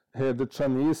 Here, the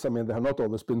Chinese, they have not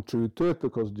always been true to it,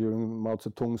 because during Mao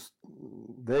Zedong's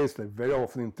days, they very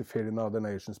often interfered in other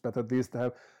nations, but at least they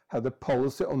have had a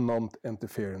policy of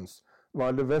non-interference,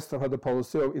 while the West have had a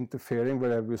policy of interfering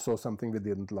wherever we saw something we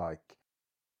didn't like.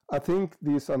 I think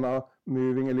these are now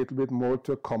moving a little bit more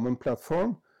to a common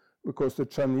platform, because the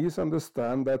Chinese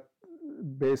understand that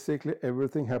basically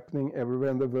everything happening everywhere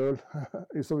in the world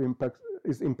is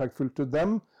impactful to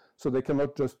them, so they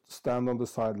cannot just stand on the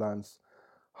sidelines.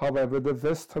 However, the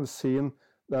West have seen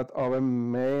that our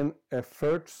main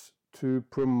efforts to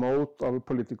promote our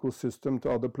political system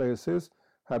to other places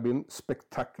have been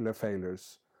spectacular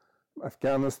failures.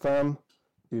 Afghanistan,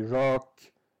 Iraq,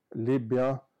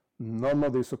 Libya, none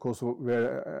of these, of course,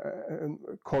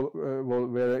 were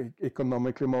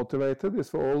economically motivated.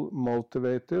 These were all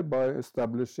motivated by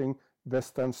establishing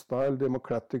Western-style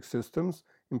democratic systems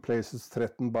in places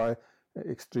threatened by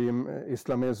extreme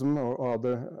Islamism or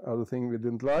other thing we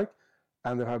didn't like,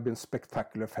 and there have been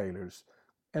spectacular failures,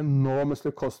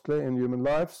 enormously costly in human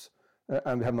lives,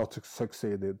 and they have not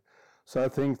succeeded. So I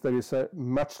think there is a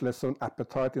much less of an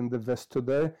appetite in the West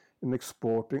today in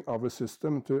exporting our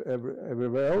system to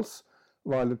everywhere else,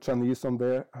 while the Chinese on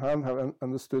their hand have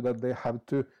understood that they have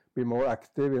to be more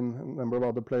active in a number of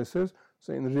other places.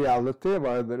 So in reality,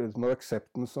 while there is no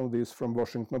acceptance of this from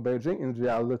Washington or Beijing, in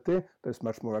reality there's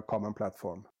much more a common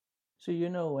platform. So,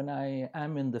 when I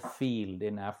am in the field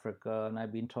in Africa, and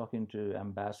I've been talking to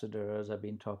ambassadors, I've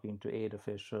been talking to aid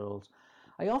officials,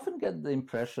 I often get the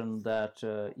impression that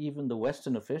even the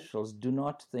Western officials do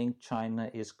not think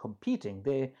China is competing.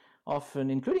 They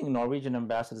often, including Norwegian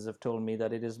ambassadors, have told me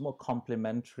that it is more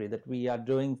complementary, that we are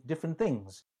doing different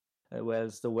things.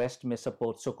 Whereas the West may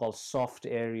support so-called soft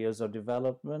areas of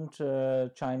development,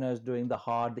 China is doing the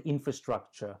hard, the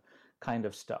infrastructure kind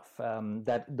of stuff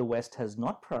that the West has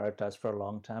not prioritized for a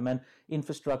long time. And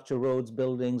infrastructure, roads,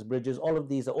 buildings, bridges, all of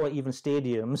these, or even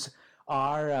stadiums,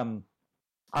 are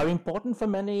important for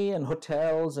many, and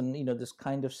hotels, and this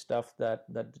kind of stuff that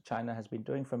China has been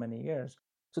doing for many years.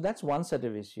 So that's one set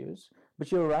of issues. But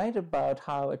you're right about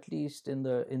how, at least in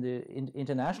the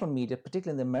international media,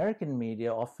 particularly in the American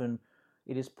media, often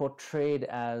it is portrayed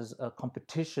as a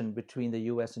competition between the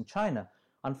US and China.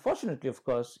 Unfortunately, of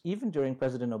course, even during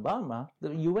President Obama,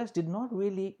 the US did not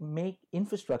really make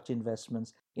infrastructure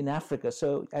investments in Africa.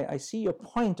 So I see your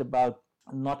point about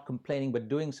not complaining but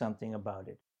doing something about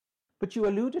it. But you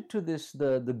alluded to this,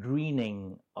 the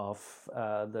greening of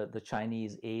the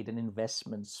Chinese aid and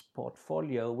investments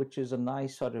portfolio, which is a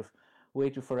nice sort of way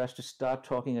for us to start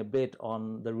talking a bit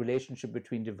on the relationship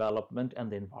between development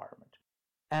and the environment.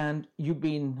 And you've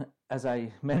been, as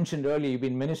I mentioned earlier, you've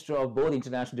been Minister of both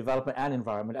International Development and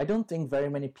Environment. I don't think very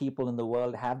many people in the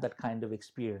world have that kind of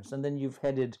experience. And then you've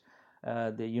headed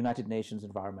the United Nations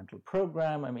Environmental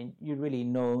Program. You really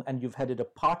know, and you've headed a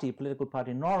political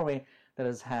party in Norway that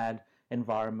has had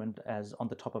environment as on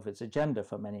the top of its agenda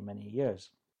for many, many years.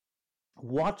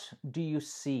 What do you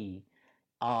see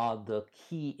are the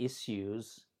key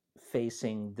issues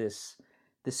facing this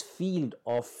field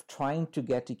of trying to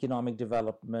get economic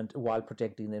development while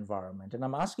protecting the environment? And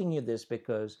I'm asking you this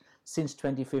because since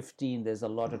 2015, there's a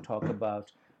lot of talk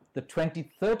about the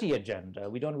 2030 agenda.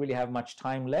 We don't really have much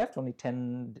time left, only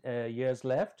 10 years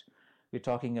left. We're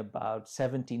talking about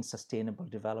 17 sustainable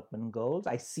development goals.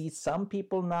 I see some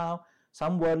people now,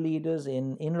 some world leaders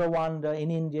in Rwanda,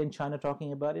 in India, in China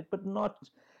talking about it, but not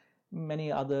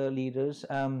many other leaders.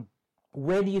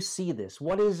 Where do you see this?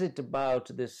 What is it about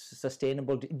this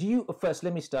sustainable? First,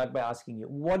 let me start by asking you,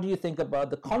 what do you think about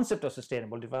the concept of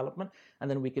sustainable development? And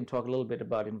then we can talk a little bit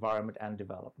about environment and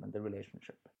development, the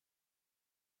relationship.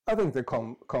 I think the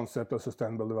concept of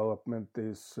sustainable development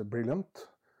is brilliant.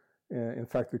 In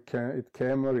fact, it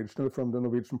came originally from the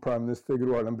Norwegian Prime Minister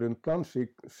Gro Harlem Brundtland.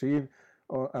 She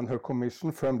and her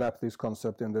commission firmed up this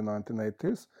concept in the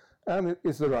 1980s, and it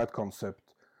is the right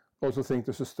concept. Also think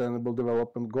the Sustainable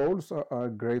Development Goals are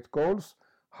great goals.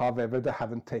 However, they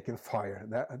haven't taken fire.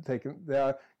 They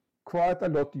are quite a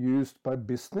lot used by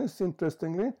business,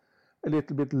 interestingly, a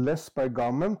little bit less by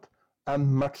government, and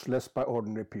much less by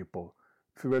ordinary people.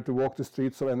 If you were to walk the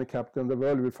streets of any capital in the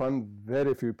world, you would find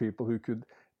very few people who could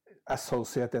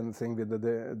associate anything with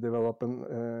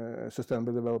the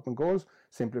Sustainable Development Goals,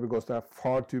 simply because they are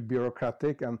far too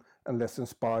bureaucratic and less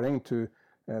inspiring to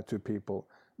people.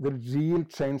 The real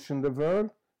change in the world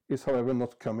is, however,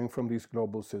 not coming from this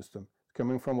global system. It's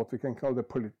coming from what we can call the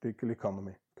political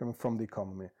economy, coming from the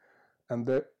economy. And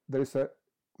there is a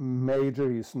major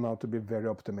reason now to be very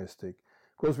optimistic,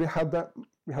 because we had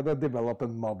a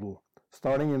development model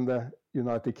starting in the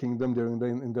United Kingdom during the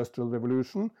Industrial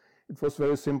Revolution. It was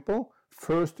very simple.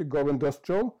 First you go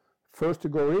industrial, first you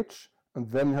go rich, and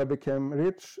then you became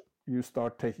rich, you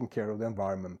start taking care of the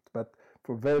environment. But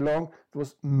for very long, it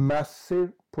was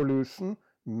massive pollution,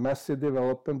 massive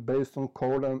development based on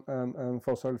coal and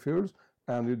fossil fuels,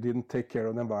 and you didn't take care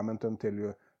of the environment until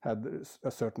you had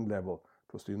a certain level.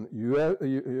 It was the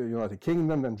United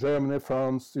Kingdom, then Germany,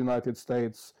 France, United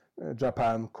States,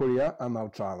 Japan, Korea, and now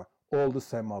China. All the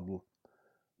same model.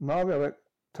 Now we have a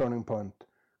turning point,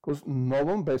 because no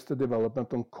one based the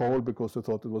development on coal because they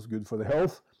thought it was good for the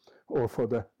health, or for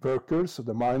the workers,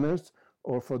 the miners,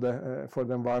 or for the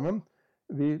environment.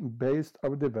 We based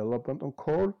our development on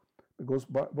coal because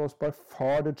it was by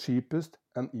far the cheapest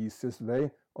and easiest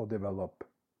way of develop.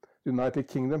 The United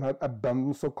Kingdom had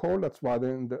abundance of coal. That's why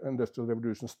the Industrial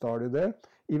Revolution started there.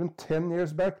 Even 10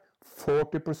 years back,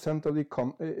 40% of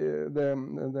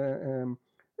the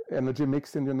energy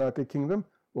mix in the United Kingdom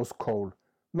was coal.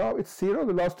 Now it's zero.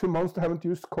 The last 2 months they haven't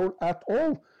used coal at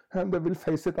all, and they will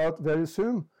phase it out very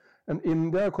soon. And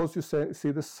India, of course, you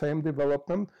see the same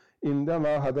development. India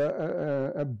now had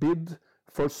a bid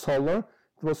for solar.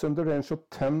 It was in the range of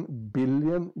 $10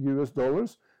 billion.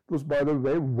 It was, by the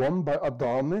way, won by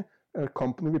Adani, a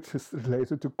company which is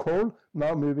related to coal,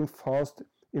 now moving fast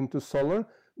into solar.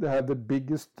 They have the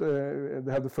biggest,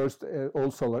 they have the first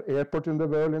all-solar airport in the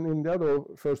world in India, the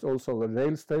first all-solar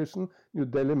rail station. New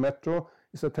Delhi Metro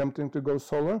is attempting to go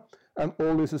solar. And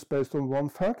all this is based on one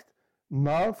fact.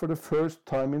 Now, for the first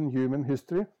time in human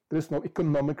history, there is no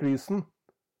economic reason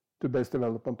to base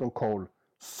development on coal.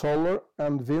 Solar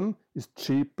and wind is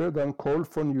cheaper than coal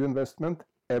for new investment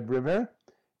everywhere.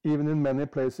 Even in many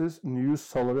places, new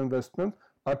solar investments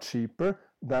are cheaper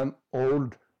than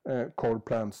old coal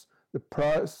plants. The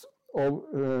price of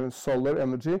solar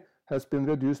energy has been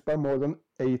reduced by more than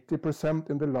 80%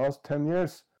 in the last 10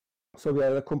 years. So we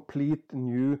have a complete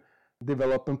new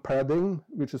development paradigm,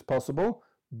 which is possible.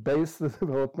 Base the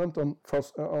development on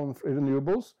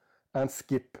renewables and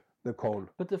skip the coal.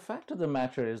 But the fact of the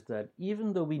matter is that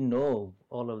even though we know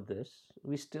all of this,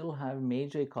 we still have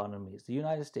major economies, the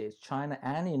United States, China,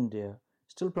 and India,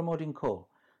 still promoting coal.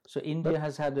 So India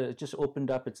has just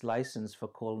opened up its license for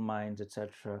coal mines,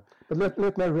 etc. But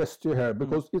let me arrest you here,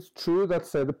 because it's true that,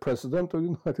 say, the president of the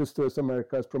United States of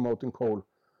America is promoting coal,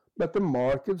 but the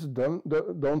markets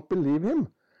don't believe him.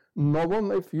 No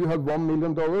one, if you had $1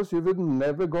 million, you would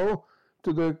never go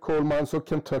to the coal mines of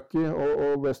Kentucky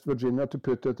or West Virginia to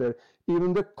put it there.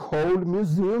 Even the Coal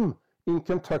Museum in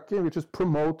Kentucky, which is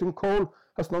promoting coal,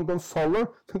 has not gone solar,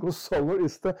 because solar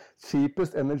is the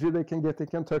cheapest energy they can get in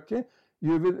Kentucky.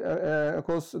 You will, of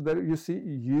course, there you see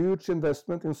huge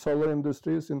investment in solar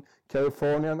industries in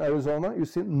California and Arizona. You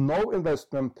see no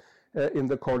investment in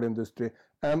the coal industry.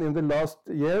 And in the last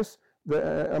years,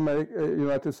 the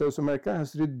United States of America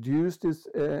has reduced its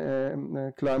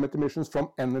climate emissions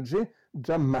from energy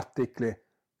dramatically,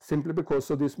 simply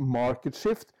because of this market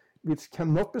shift, which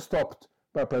cannot be stopped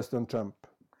by President Trump.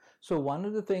 So one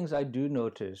of the things I do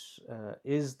notice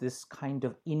is this kind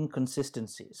of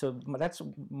inconsistency. So that's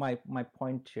my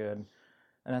point here,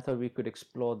 and I thought we could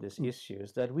explore this issue,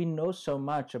 is that we know so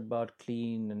much about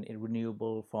clean and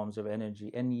renewable forms of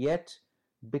energy, and yet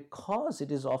because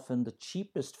it is often the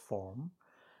cheapest form,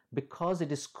 because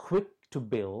it is quick to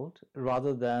build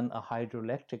rather than a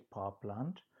hydroelectric power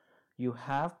plant, you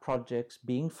have projects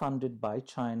being funded by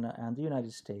China and the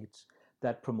United States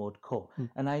that promote coal.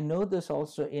 And I know this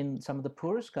also in some of the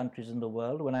poorest countries in the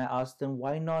world. When I ask them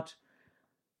why not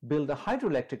build a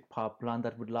hydroelectric power plant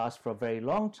that would last for a very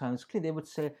long time, they would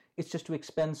say it's just too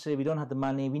expensive, we don't have the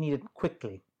money, we need it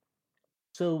quickly.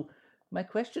 So my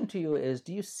question to you is,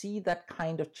 do you see that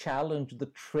kind of challenge, the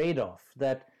trade-off,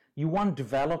 that you want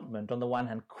development on the one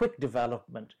hand, quick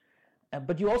development,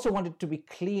 but you also want it to be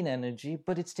clean energy,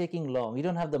 but it's taking long, you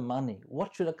don't have the money.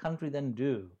 What should a country then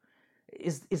do?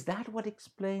 Is that what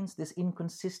explains this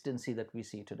inconsistency that we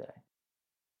see today?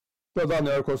 But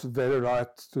Daniel, of course, very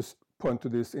right to point to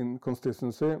this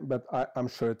inconsistency, but I'm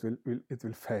sure it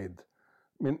will fade.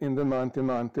 I mean, in the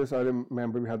 1990s, I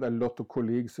remember we had a lot of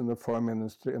colleagues in the foreign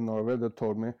ministry in Norway that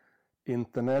told me,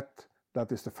 internet,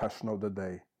 that is the fashion of the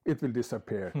day. It will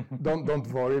disappear. Don't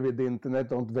worry with the internet.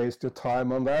 Don't waste your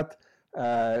time on that.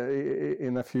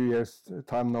 In a few years'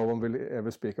 time, no one will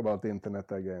ever speak about the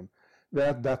internet again. We're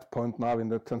at that point now in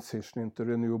the transition into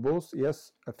renewables.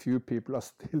 Yes, a few people are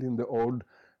still in the old,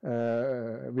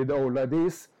 with the old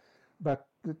ideas, but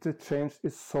the change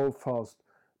is so fast.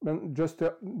 And just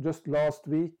last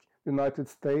week, the United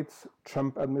States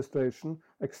Trump administration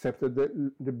accepted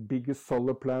the biggest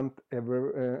solar plant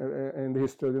ever in the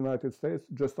history of the United States,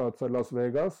 just outside Las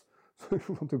Vegas. So if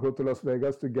you want to go to Las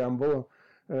Vegas to gamble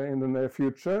in the near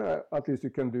future, at least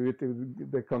you can do it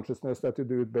with the consciousness that you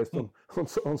do it based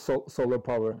on solar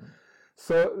power.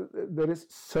 So there is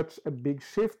such a big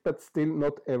shift, but still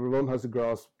not everyone has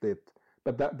grasped it.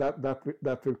 But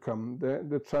that will come.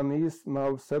 The Chinese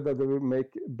now said that they will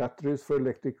make batteries for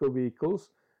electrical vehicles,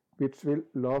 which will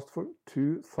last for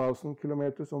 2,000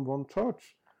 kilometers on one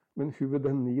charge. I mean, who would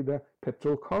then need a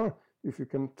petrol car if you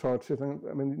can charge it? And,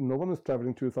 I mean, no one is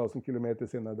traveling 2,000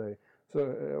 kilometers in a day, so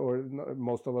or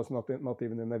most of us not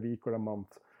even in a week or a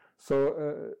month.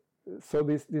 So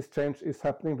this change is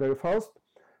happening very fast.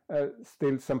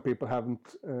 Still, some people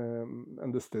haven't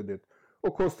understood it.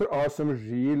 Of course, there are some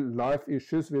real life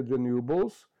issues with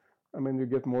renewables. I mean, you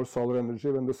get more solar energy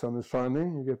when the sun is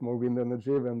shining, you get more wind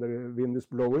energy when the wind is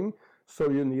blowing.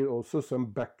 So you need also some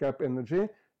backup energy,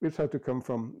 which has to come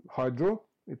from hydro,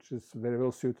 which is very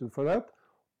well suited for that,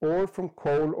 or from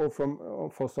coal or from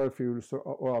fossil fuels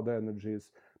or other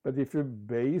energies. But if you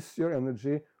base your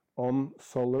energy on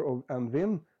solar and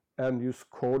wind and use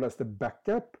coal as the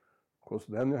backup, of course,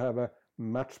 then you have a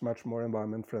much more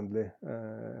environment-friendly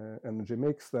energy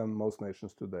mix than most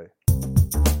nations today.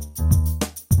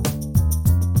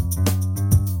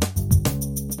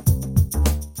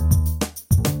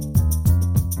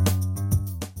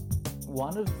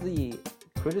 One of the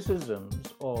criticisms,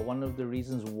 or one of the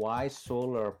reasons why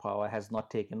solar power has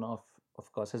not taken off,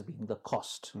 of course, has been the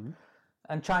cost. Mm-hmm.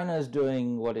 And China is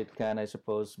doing what it can, I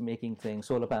suppose, making things,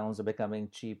 solar panels are becoming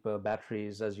cheaper,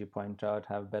 batteries, as you point out,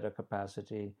 have better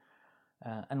capacity.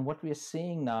 And what we are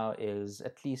seeing now is,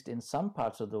 at least in some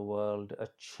parts of the world, a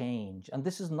change. And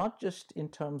this is not just in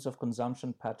terms of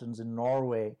consumption patterns in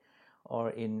Norway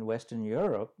or in Western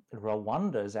Europe.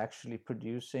 Rwanda is actually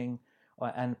producing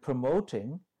and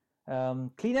promoting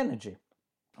clean energy.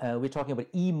 We're talking about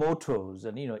e-motos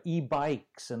and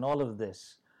e-bikes and all of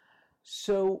this.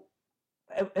 So,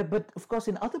 but of course,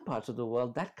 in other parts of the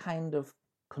world, that kind of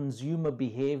consumer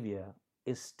behavior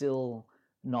is still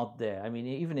not there. I mean,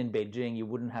 even in Beijing, you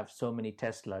wouldn't have so many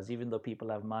Teslas, even though people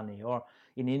have money. Or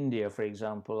in India, for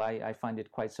example, I find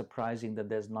it quite surprising that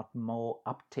there's not more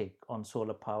uptake on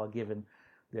solar power given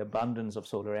the abundance of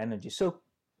solar energy. So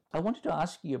I wanted to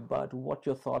ask you about what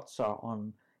your thoughts are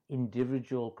on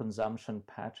individual consumption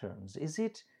patterns. Is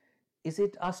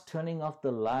it us turning off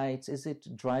the lights? Is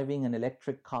it driving an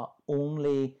electric car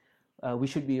only? We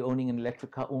should be owning an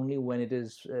electric car only when it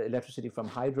is electricity from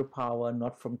hydropower,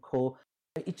 not from coal.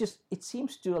 It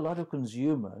seems to a lot of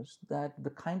consumers that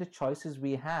the kind of choices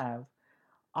we have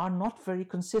are not very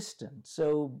consistent.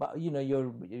 So,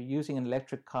 you're using an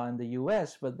electric car in the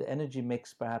US, but the energy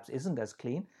mix perhaps isn't as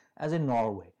clean as in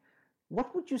Norway.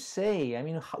 What would you say? I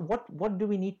mean, what do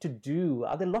we need to do?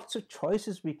 Are there lots of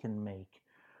choices we can make?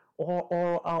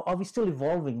 Or are we still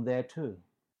evolving there too?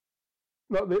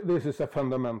 No, this is a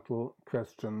fundamental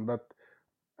question, but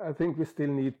I think we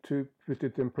still need to put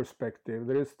it in perspective.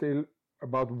 There is still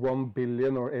about 1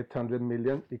 billion or 800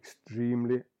 million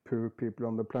extremely poor people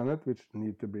on the planet which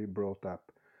need to be brought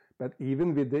up. But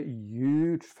even with the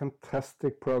huge,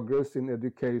 fantastic progress in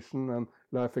education and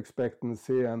life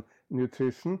expectancy and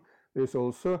nutrition, there's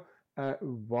also a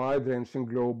wide-ranging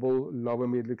global lower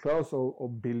middle class or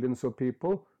billions of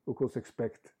people who, of course,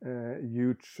 expect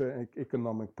huge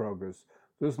economic progress.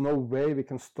 There's no way we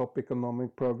can stop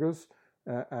economic progress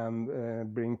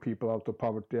and bring people out of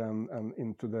poverty and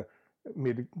into the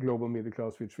global middle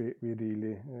class, which we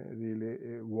really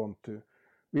want to.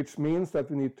 Which means that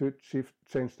we need to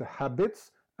change the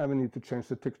habits and we need to change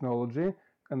the technology,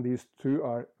 and these two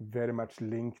are very much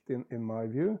linked in my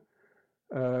view.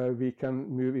 We can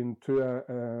move into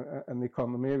an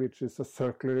economy which is a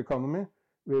circular economy,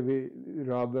 where we,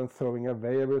 rather than throwing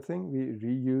away everything, we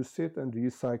reuse it and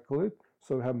recycle it,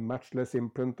 so we have much less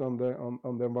imprint on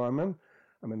the environment.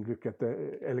 I mean, look at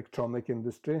the electronic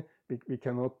industry. We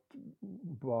cannot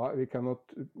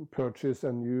purchase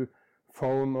a new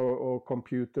phone or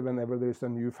computer whenever there's a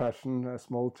new fashion, a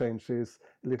small change is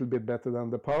a little bit better than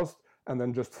the past, and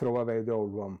then just throw away the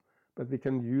old one. But we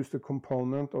can use the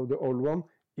component of the old one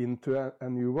into a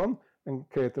new one and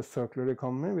create a circular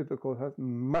economy, which of course has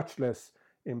much less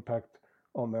impact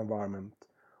on the environment.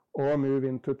 Or move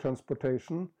into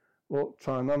transportation. Well,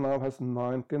 China now has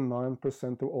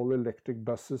 99% of all electric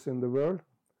buses in the world.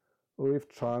 Well, if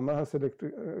China has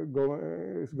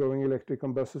is going electric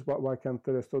on buses, why can't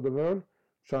the rest of the world?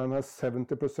 China has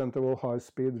 70% of all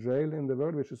high-speed rail in the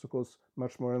world, which is of course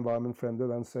much more environment friendly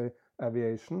than, say,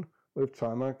 aviation. Well, if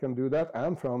China can do that,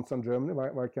 and France and Germany,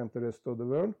 why can't the rest of the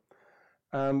world?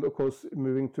 And of course,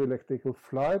 moving to electrical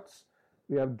flights,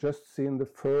 we have just seen the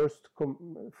first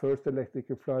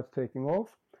electrical flights taking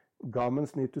off.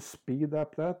 Governments need to speed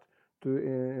up that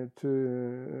to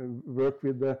work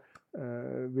with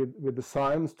the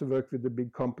science, to work with the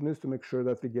big companies to make sure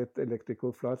that we get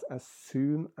electrical flights as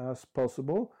soon as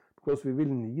possible, because we will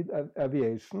need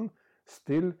aviation.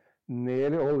 Still,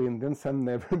 nearly all Indians have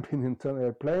never been into an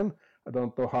airplane. I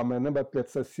don't know how many, but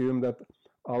let's assume that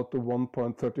out of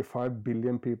 1.35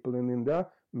 billion people in India,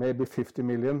 maybe 50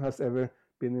 million has ever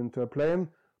been into a plane.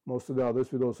 Most of the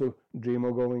others would also dream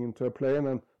of going into a plane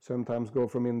and sometimes go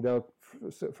from India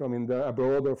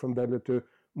abroad or from Delhi to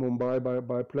Mumbai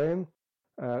by plane.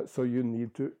 So you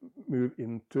need to move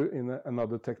into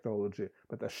another technology.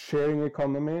 But a sharing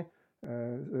economy, a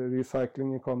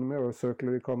recycling economy or a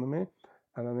circular economy,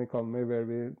 and an economy where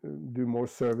we do more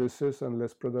services and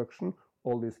less production,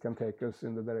 all this can take us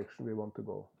in the direction we want to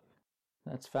go.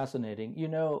 That's fascinating.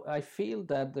 I feel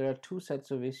that there are two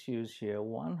sets of issues here.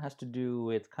 One has to do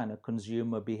with kind of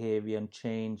consumer behavior and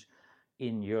change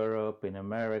in Europe, in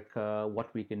America,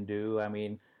 what we can do. I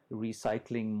mean,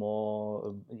 recycling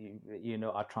more,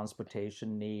 our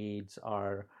transportation needs,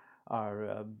 our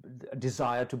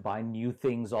desire to buy new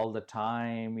things all the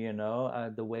time,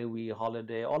 the way we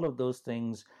holiday, all of those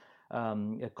things.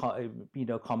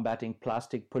 Combating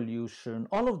plastic pollution,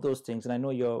 all of those things, and I know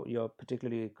you're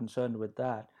particularly concerned with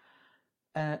that.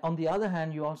 On the other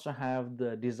hand, you also have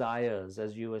the desires,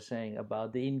 as you were saying,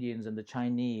 about the Indians and the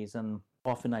Chinese, and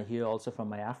often I hear also from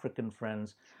my African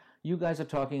friends, you guys are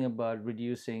talking about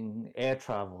reducing air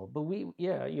travel, but we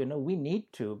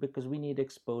need to, because we need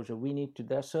exposure.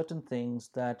 There are certain things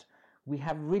that we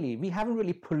haven't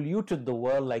really polluted the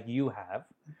world like you have.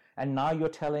 And now you're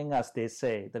telling us, they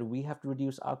say, that we have to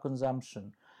reduce our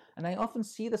consumption. And I often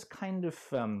see this kind of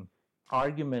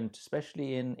argument,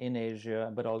 especially in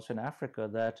Asia, but also in Africa,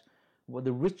 that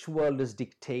the rich world is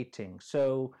dictating.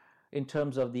 So in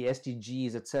terms of the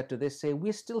SDGs, etc., they say,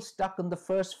 we're still stuck on the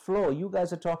first floor. You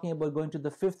guys are talking about going to the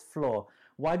fifth floor.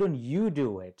 Why don't you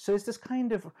do it? So it's this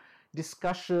kind of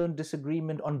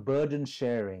disagreement on burden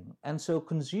sharing. And so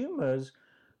consumers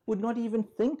would not even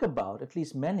think about, at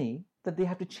least many, that they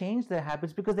have to change their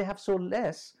habits because they have so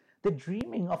less. They're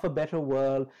dreaming of a better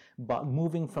world, but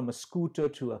moving from a scooter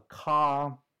to a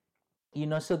car,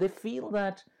 so they feel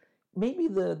that maybe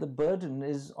the burden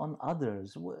is on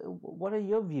others. What are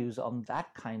your views on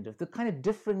that kind of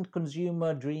different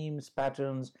consumer dreams,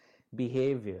 patterns,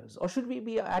 behaviors? Or should we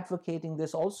be advocating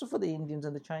this also for the Indians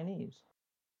and the Chinese?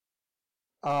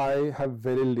 I have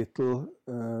very little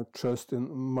trust in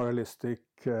moralistic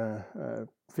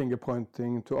finger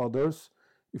pointing to others.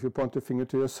 If you point the finger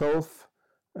to yourself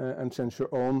and change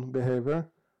your own behavior,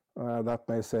 that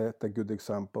may set a good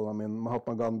example. I mean,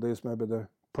 Mahatma Gandhi is maybe the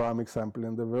prime example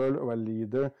in the world of a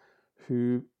leader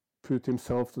who put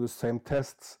himself to the same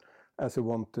tests as he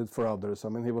wanted for others. I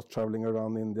mean, he was traveling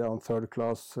around India on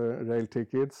third-class rail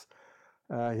tickets.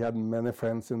 He had many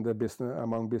friends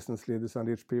among business leaders and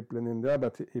rich people in India,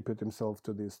 but he put himself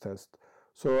to this test.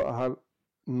 So I have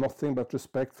nothing but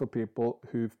respect for people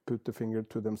who put the finger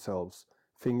to themselves.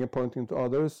 Finger pointing to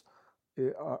others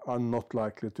are not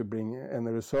likely to bring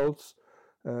any results,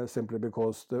 simply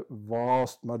because the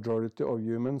vast majority of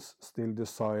humans still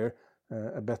desire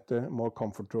a better, more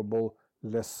comfortable,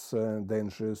 less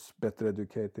dangerous, better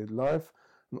educated life,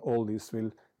 and all this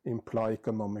will imply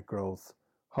economic growth.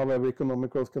 However, economic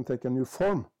growth can take a new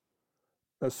form,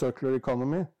 a circular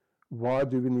economy. Why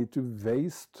do we need to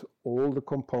waste all the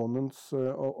components of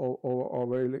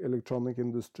our electronic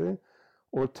industry?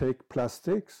 Or take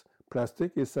plastics.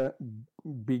 Plastic is a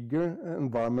bigger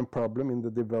environment problem in the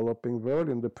developing world,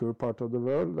 in the poor part of the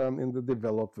world, than in the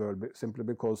developed world, simply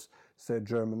because, say,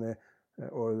 Germany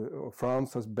or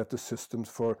France has better systems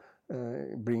for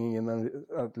bringing in,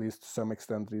 at least to some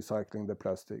extent, recycling the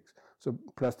plastics. So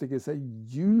plastic is a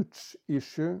huge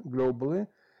issue globally.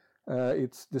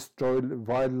 It's destroyed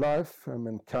wildlife. I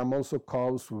mean, camels or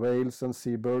cows, whales and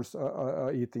seabirds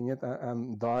are eating it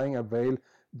and dying. A whale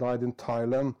died in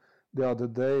Thailand the other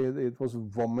day. It was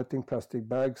vomiting plastic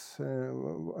bags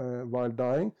while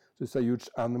dying. So it's a huge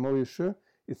animal issue.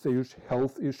 It's a huge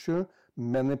health issue.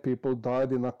 Many people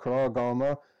died in Accra,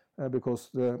 Ghana, because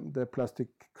the plastic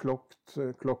clogged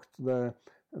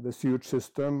the sewage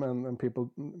system, and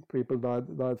people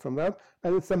died from that.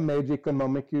 And it's a major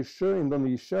economic issue.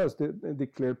 Indonesia has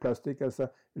declared plastic as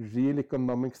a real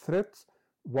economic threat.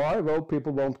 Why? Well,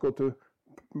 people won't go to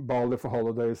Bali for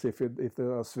holidays if they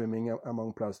are swimming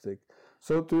among plastic.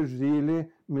 So to really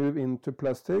move into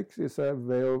plastics is a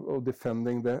way of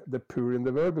defending the poor in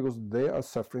the world, because they are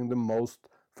suffering the most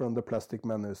from the plastic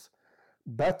menace.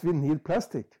 But we need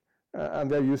plastic,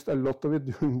 and they used a lot of it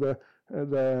during the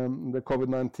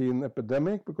COVID-19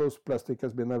 epidemic, because plastic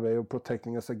has been a way of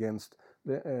protecting us against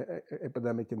the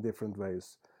epidemic in different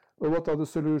ways. Well, what are the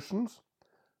solutions?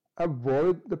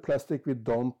 Avoid the plastic we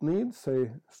don't need,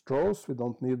 say straws, we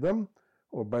don't need them,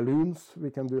 or balloons,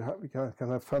 we can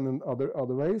have fun in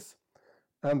other ways,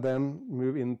 and then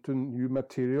move into new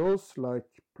materials like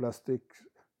plastic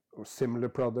or similar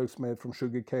products made from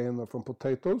sugarcane or from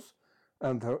potatoes,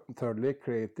 and thirdly,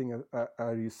 creating a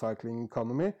recycling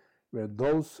economy where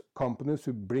those companies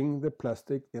who bring the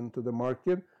plastic into the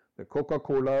market, the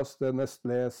Coca-Colas, the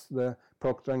Nestlés, the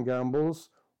Procter & Gamble's,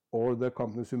 or the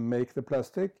companies who make the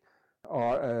plastic,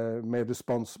 are made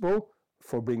responsible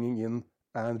for bringing in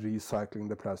and recycling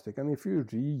the plastic. And if you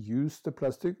reuse the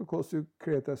plastic, of course, you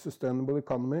create a sustainable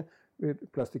economy where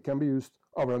plastic can be used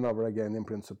over and over again in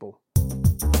principle.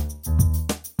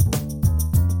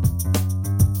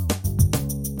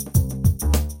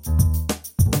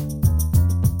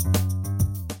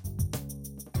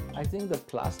 I think the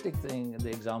plastic thing, the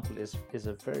example is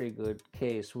a very good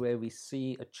case where we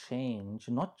see a change,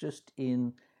 not just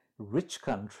in rich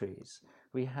countries.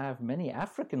 We have many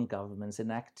African governments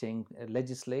enacting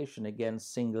legislation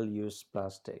against single-use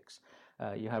plastics.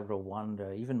 You have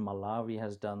Rwanda, even Malawi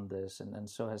has done this, and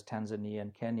so has Tanzania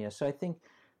and Kenya. So I think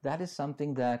that is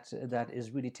something that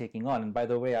is really taking on. And by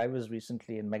the way, I was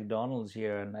recently in McDonald's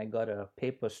here, and I got a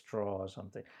paper straw or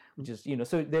something, which is,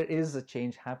 so there is a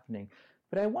change happening.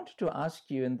 But I wanted to ask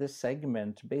you in this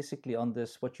segment, basically on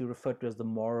this, what you refer to as the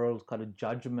moral kind of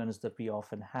judgments that we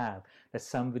often have, that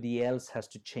somebody else has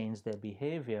to change their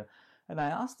behavior. And I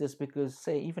ask this because,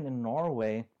 say, even in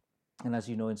Norway, and as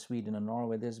you know, in Sweden and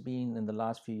Norway, there's been, in the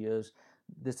last few years,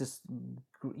 there's this,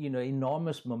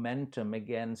 enormous momentum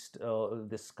against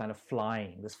this kind of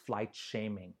flying, this flight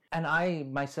shaming. And I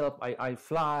myself, I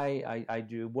fly, I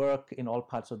do work in all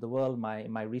parts of the world.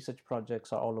 My research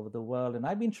projects are all over the world, and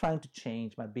I've been trying to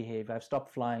change my behavior. I've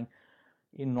stopped flying.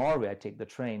 In Norway, I take the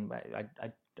train.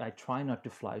 I try not to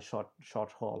fly short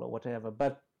haul or whatever.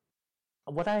 But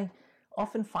what I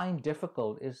often find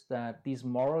difficult is that these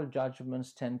moral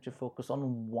judgments tend to focus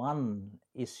on one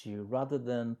issue rather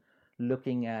than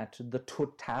looking at the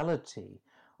totality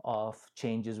of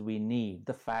changes we need.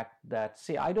 The fact that,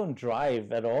 say, I don't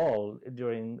drive at all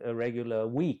during a regular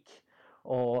week,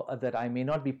 or that I may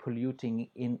not be polluting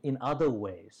in other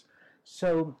ways.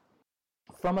 So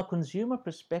from a consumer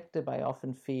perspective, I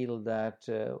often feel that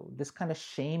this kind of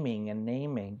shaming and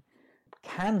naming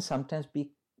can sometimes be,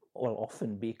 or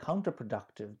often be,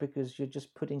 counterproductive, because you're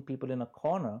just putting people in a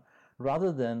corner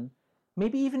rather than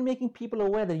maybe even making people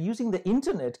aware that using the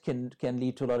internet can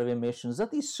lead to a lot of emissions, that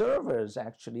these servers,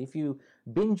 actually, if you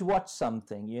binge watch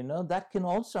something, that can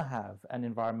also have an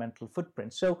environmental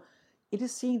footprint. So it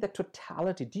is seeing the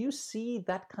totality. Do you see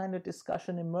that kind of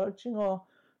discussion emerging, or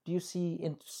do you see,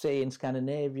 in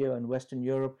Scandinavia and Western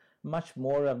Europe, much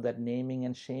more of that naming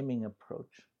and shaming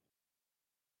approach?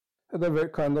 A very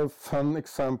kind of fun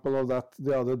example of that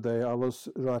the other day. I was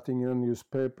writing in a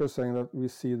newspaper saying that we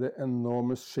see the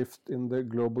enormous shift in the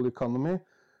global economy,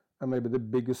 and maybe the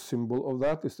biggest symbol of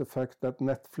that is the fact that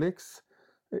Netflix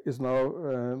is now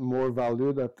more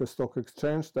valued at the stock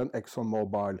exchange than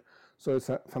ExxonMobil. So it's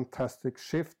a fantastic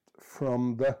shift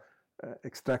from the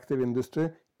extractive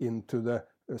industry into the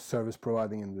service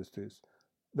providing industries.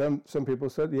 Then some people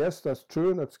said, yes, that's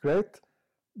true, that's great.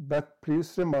 But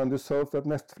please remind yourself that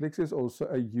Netflix is also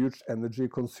a huge energy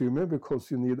consumer,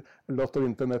 because you need a lot of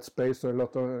internet space or a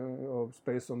lot of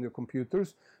space on your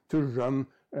computers to run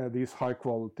these high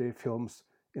quality films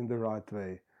in the right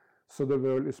way. So the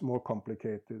world is more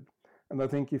complicated. And I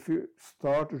think if you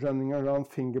start running around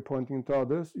finger pointing to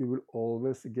others, you will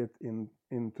always get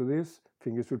into this.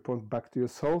 Fingers will point back to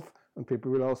yourself, and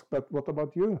people will ask, but what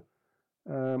about you?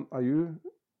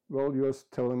 Well, you're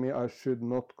telling me I should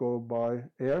not go by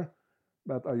air,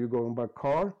 but are you going by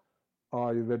car?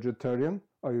 Are you vegetarian?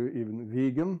 Are you even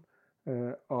vegan?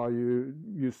 Are you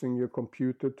using your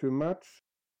computer too much?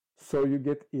 So you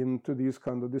get into these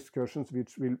kind of discussions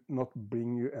which will not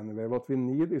bring you anywhere. What we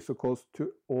need is, of course,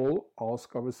 to all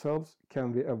ask ourselves,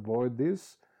 can we avoid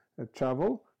this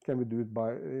travel? Can we do it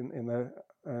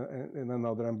in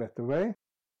another and better way?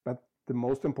 But the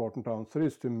most important answer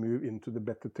is to move into the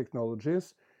better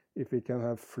technologies. If we can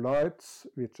have flights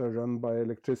which are run by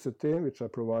electricity, which are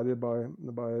provided by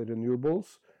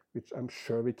renewables, which I'm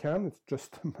sure we can, it's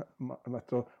just a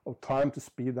matter of time to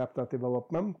speed up that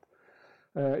development.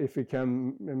 If we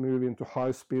can move into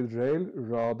high-speed rail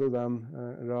rather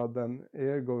than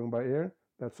air, going by air,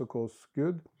 that's of course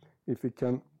good. If we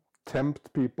can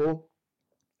tempt people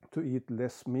to eat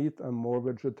less meat and more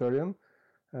vegetarian,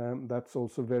 that's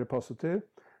also very positive.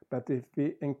 But if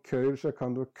we encourage a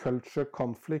kind of culture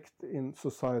conflict in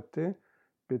society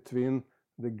between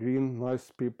the green,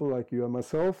 nice people like you and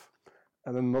myself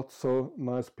and the not so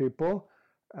nice people,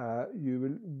 you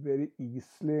will very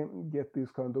easily get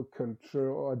these kind of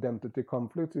culture or identity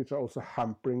conflicts, which are also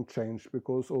hampering change,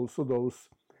 because also those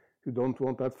who don't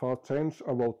want that fast change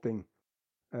are voting.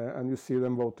 And you see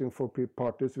them voting for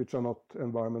parties which are not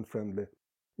environment friendly.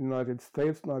 In the United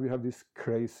States, now we have this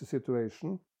crazy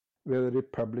situation where the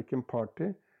Republican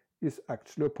Party is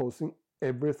actually opposing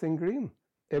everything green.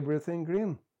 Everything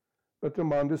green. But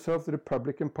remind yourself, the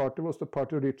Republican Party was the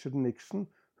party of Richard Nixon,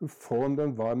 who formed the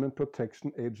Environment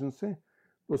Protection Agency. It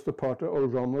was the party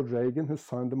of Ronald Reagan, who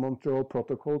signed the Montreal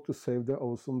Protocol to save the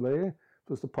ozone layer. It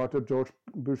was the party of George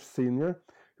Bush Sr.,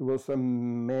 who was a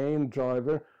main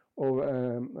driver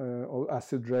of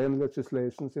acid rain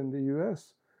legislations in the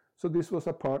US. So this was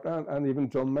a part, and even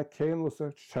John McCain was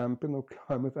a champion of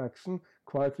climate action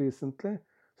quite recently.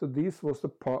 So this was the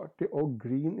party of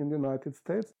green in the United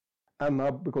States. And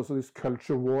now, because of this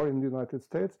culture war in the United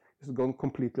States, it's gone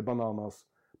completely bananas.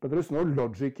 But there is no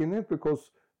logic in it,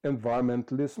 because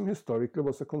environmentalism historically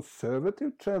was a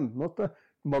conservative trend, not a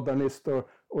modernist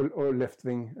or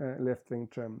left-wing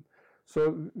trend.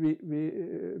 So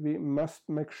we must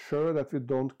make sure that we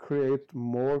don't create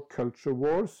more culture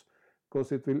wars,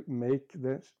 because it will make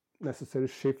the necessary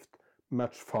shift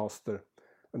much faster.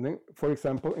 And then, for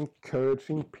example,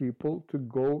 encouraging people to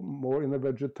go more in a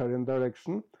vegetarian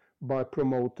direction by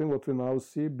promoting what we now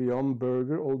see, Beyond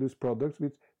Burger, all these products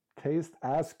which taste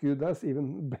as good as,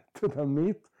 even better than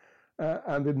meat,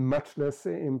 and with much less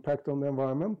impact on the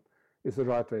environment, is the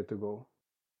right way to go.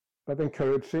 But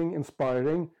encouraging,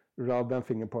 inspiring, rather than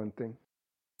finger pointing.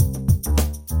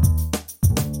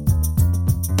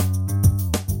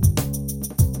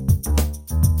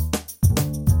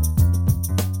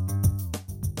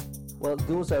 Well,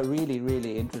 those are really,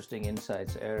 really interesting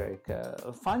insights, Erik.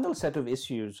 A final set of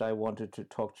issues I wanted to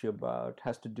talk to you about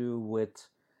has to do with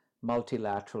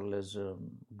multilateralism,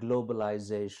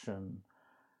 globalization,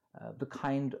 the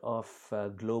kind of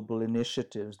global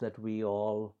initiatives that we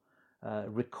all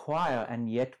require,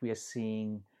 and yet we are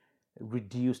seeing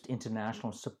reduced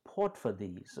international support for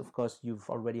these. Of course, you've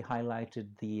already highlighted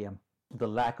the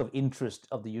lack of interest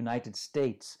of the United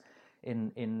States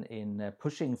in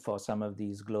pushing for some of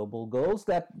these global goals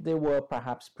that they were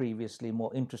perhaps previously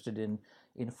more interested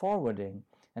in forwarding.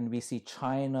 And we see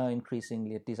China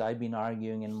increasingly, at least I've been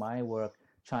arguing in my work,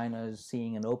 China is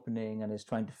seeing an opening and is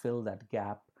trying to fill that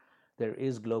gap. There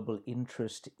is global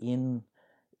interest in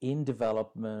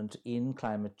development, in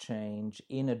climate change,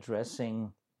 in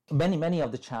addressing many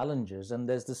of the challenges, and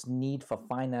there's this need for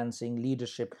financing,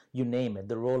 leadership, you name it,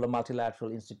 the role of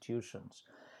multilateral institutions.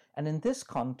 And in this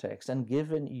context, and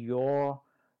given your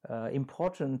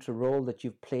important role that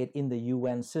you've played in the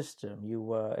UN system, you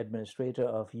were administrator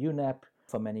of UNEP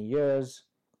for many years,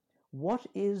 what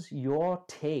is your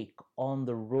take on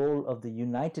the role of the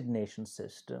United Nations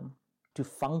system to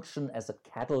function as a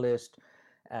catalyst,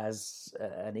 as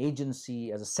an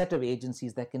agency, as a set of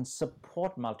agencies that can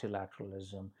support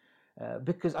multilateralism?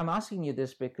 Because I'm asking you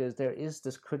this because there is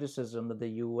this criticism that the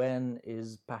UN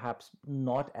is perhaps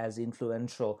not as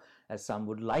influential as some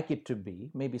would like it to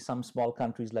be. Maybe some small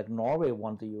countries like Norway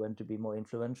want the UN to be more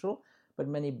influential, but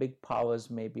many big powers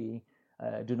maybe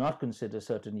do not consider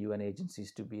certain UN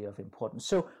agencies to be of importance.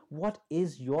 So what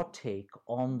is your take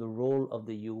on the role of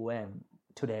the UN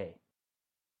today?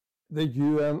 The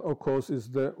UN, of course, is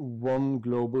the one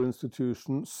global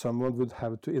institution someone would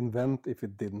have to invent if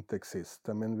it didn't exist.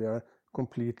 I mean, we are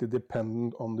completely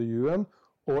dependent on the UN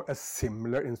or a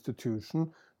similar institution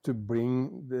to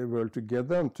bring the world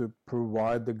together and to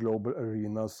provide the global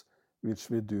arenas which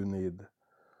we do need.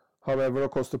 However,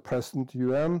 of course, the present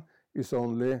UN is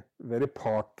only very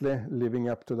partly living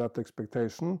up to that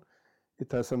expectation.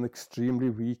 It has an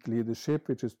extremely weak leadership,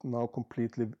 which is now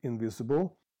completely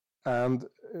invisible. And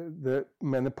the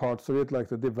many parts of it, like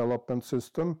the development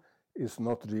system, is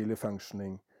not really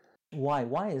functioning. Why?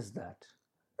 Why is that?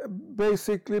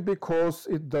 Basically because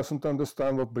it doesn't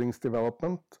understand what brings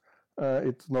development.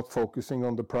 It's not focusing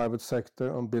on the private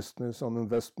sector, on business, on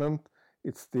investment.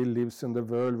 It still lives in the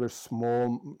world where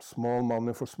small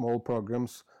money for small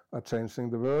programs are changing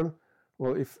the world.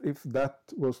 Well, if that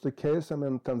was the case, I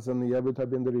mean, Tanzania would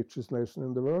have been the richest nation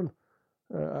in the world.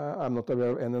 I'm not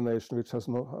aware of any nation which has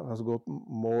got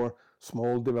more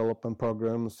small development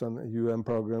programs and UN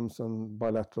programs and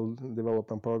bilateral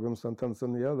development programs than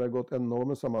Tanzania. They got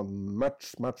enormous amount,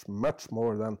 much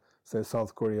more than, say,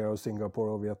 South Korea or Singapore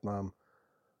or Vietnam.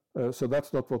 So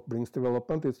that's not what brings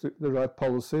development. It's the right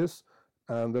policies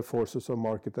and the forces of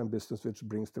market and business which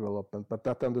brings development. But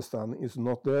that understanding is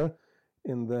not there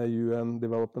in the UN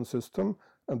development system,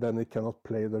 and then it cannot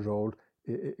play the role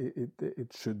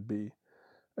it should be.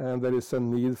 And there is a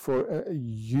need for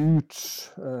huge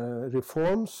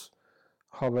reforms.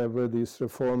 However, these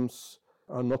reforms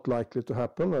are not likely to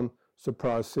happen, and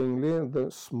surprisingly, the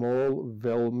small,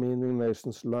 well-meaning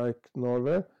nations like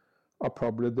Norway are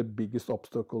probably the biggest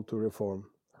obstacle to reform.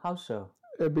 How so?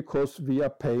 Because we are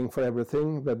paying for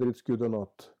everything, whether it's good or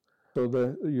not. So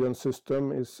the UN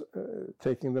system is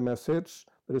taking the message.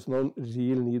 There is no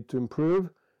real need to improve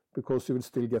because you will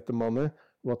still get the money,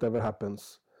 whatever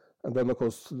happens. And then, of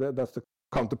course, that's the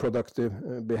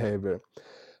counterproductive behavior.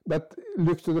 But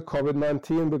look to the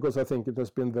COVID-19 because I think it has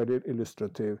been very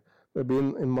illustrative. There has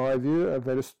been, in my view, a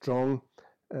very strong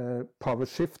power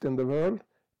shift in the world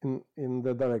in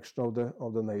the direction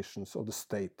of the nations, of the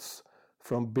states.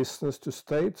 From business to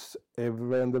states,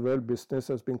 everywhere in the world, business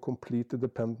has been completely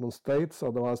dependent on states,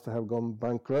 otherwise they have gone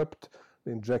bankrupt.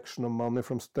 The injection of money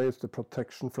from states, the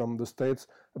protection from the states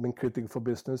have been critical for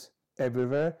business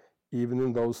everywhere, even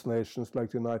in those nations like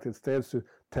the United States who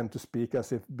tend to speak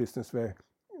as if business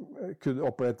could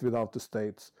operate without the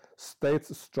states.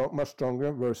 States are much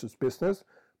stronger versus business,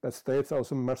 but states are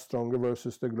also much stronger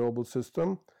versus the global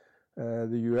system.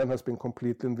 The UN has been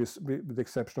completely invisible, with the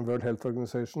exception of World Health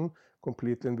Organization,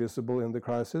 completely invisible in the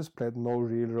crisis, played no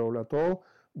real role at all,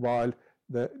 while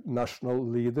the national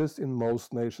leaders in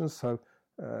most nations have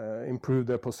improved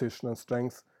their position and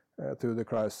strength through the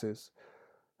crisis.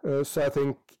 So I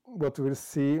think what we'll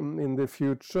see in the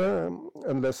future,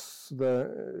 unless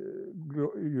the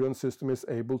UN system is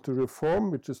able to reform,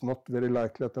 which is not very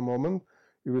likely at the moment,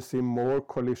 you will see more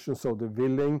coalitions of the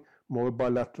willing, more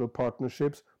bilateral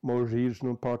partnerships, more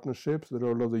regional partnerships. The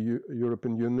role of the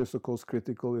European Union is, of course,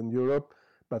 critical in Europe,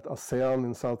 but ASEAN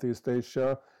in Southeast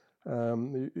Asia,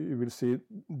 you will see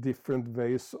different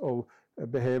ways of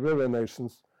behavior where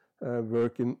nations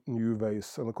work in new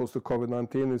ways. And of course, the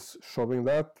COVID-19 is showing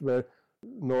that, where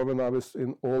Norway now is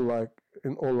in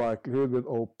all likelihood will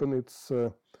open its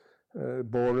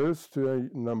borders to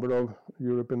a number of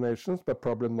European nations, but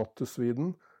probably not to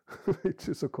Sweden, which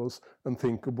is of course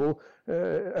unthinkable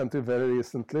until very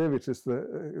recently, which is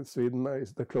Sweden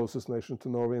is the closest nation to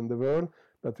Norway in the world,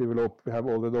 but we have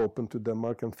already opened to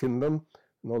Denmark and Finland.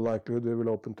 No likelihood we will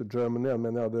open to Germany and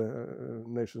many other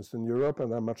nations in Europe,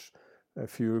 and there are much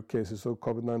fewer cases of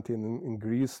COVID-19 in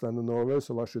Greece than in Norway,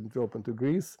 so why shouldn't we open to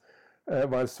Greece?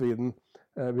 While Sweden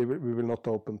we will not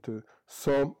open to.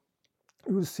 So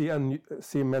we will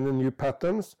see many new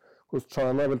patterns, because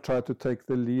China will try to take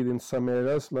the lead in some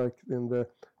areas, like in the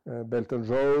Belt and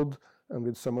Road, and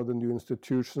with some of the new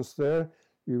institutions there.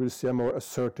 You will see a more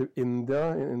assertive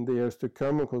India in the years to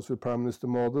come, because with Prime Minister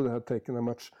Modi, they have taken a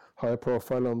much higher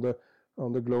profile on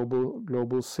the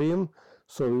global scene.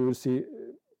 So we will see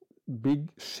big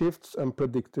shifts,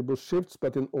 unpredictable shifts,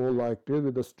 but in all likelihood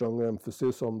with a stronger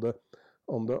emphasis on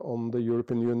the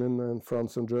European Union and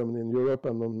France and Germany in Europe,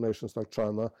 and on nations like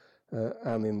China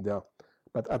and India.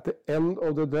 But at the end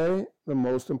of the day, the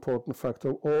most important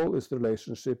factor of all is the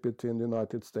relationship between the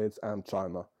United States and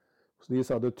China. So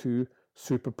these are the two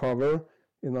superpowers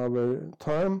in our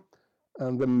time,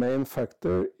 and the main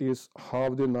factor is how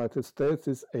the United States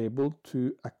is able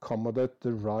to accommodate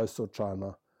the rise of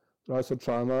China. The rise of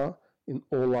China in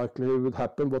all likelihood would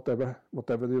happen,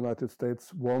 whatever the United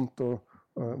States wants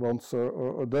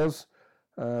or does.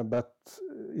 But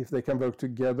if they can work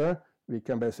together, we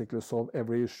can basically solve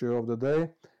every issue of the day.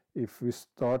 If we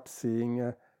start seeing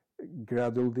a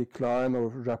gradual decline or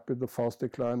rapid or fast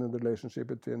decline in the relationship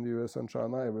between the US and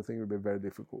China, everything will be very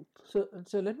difficult. So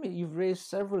you've raised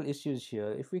several issues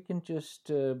here. If we can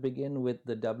just begin with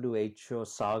the WHO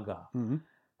saga. Mm-hmm.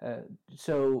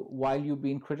 So while you've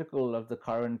been critical of the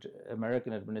current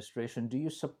American administration, do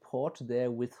you support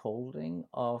their withholding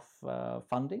of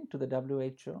funding to the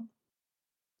WHO?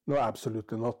 No,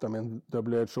 absolutely not. I mean,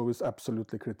 WHO is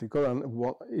absolutely critical, and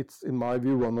it's, in my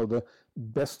view, one of the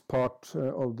best part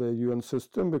of the UN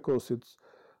system, because it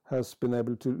has been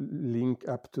able to link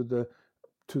up to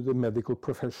the medical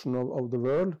profession of the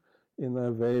world in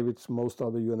a way which most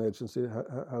other UN agency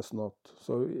has not.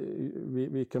 So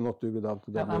we cannot do without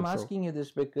the WHO. I'm asking you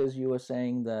this because you were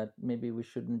saying that maybe we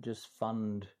shouldn't just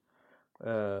fund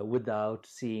without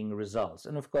seeing results.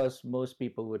 And of course, most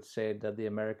people would say that the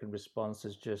American response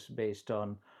is just based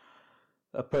on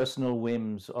personal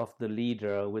whims of the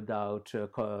leader without,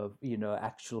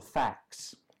 actual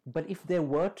facts. But if there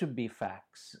were to be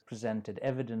facts presented,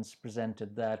 evidence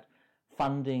presented that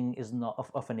funding is not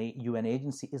of an UN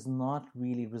agency is not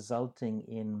really resulting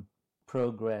in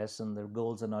progress and their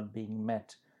goals are not being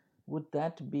met, would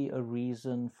that be a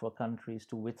reason for countries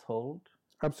to withhold?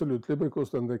 Absolutely, because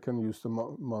then they can use the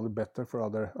money better for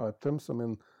other items. I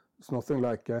mean, it's nothing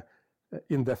like an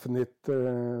indefinite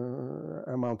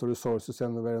amount of resources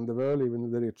anywhere in the world. Even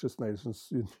in the richest nations,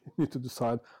 you need to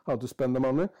decide how to spend the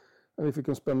money. And if you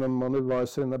can spend the money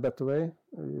wiser in a better way,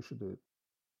 you should do it.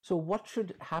 So what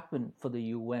should happen for the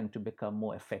UN to become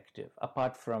more effective,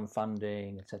 apart from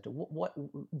funding, etc.? What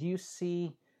do you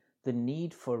see the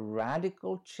need for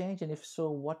radical change? And if so,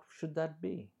 what should that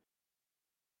be?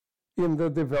 In the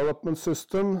development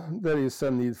system, there is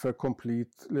a need for complete,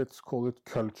 let's call it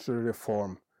cultural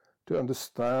reform, to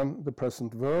understand the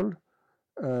present world,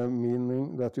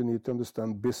 meaning that you need to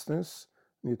understand business,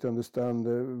 you need to understand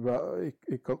the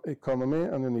economy,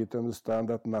 and you need to understand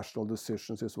that national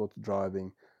decisions is what's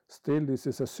driving. Still, this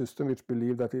is a system which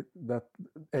believes that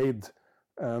aid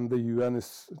and the UN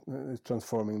is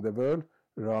transforming the world,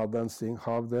 rather than seeing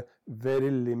how the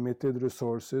very limited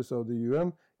resources of the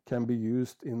UN can be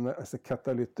used as a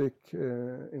catalytic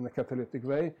in a catalytic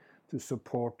way to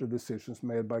support the decisions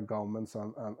made by governments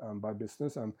and by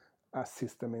business, and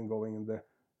assist them in going in the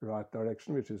right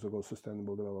direction, which is about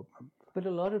sustainable development. But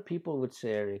a lot of people would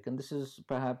say, Erik, and this is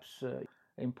perhaps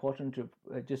important to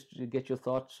just to get your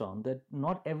thoughts on, that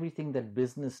not everything that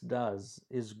business does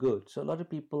is good. So a lot of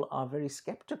people are very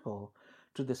skeptical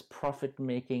to this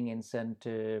profit-making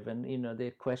incentive, and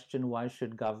they question, why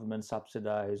should government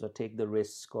subsidize or take the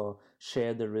risk or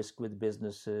share the risk with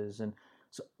businesses? And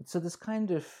so this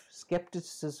kind of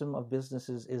skepticism of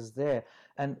businesses is there.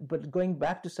 But going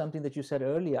back to something that you said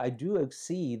earlier, I do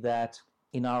see that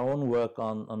in our own work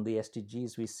on the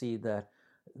SDGs, we see that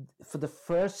for the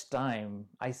first time,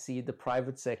 I see the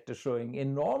private sector showing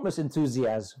enormous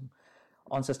enthusiasm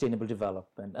on sustainable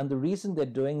development. And the reason they're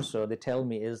doing so, they tell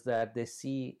me, is that they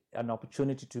see an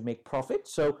opportunity to make profit.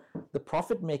 So the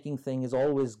profit-making thing is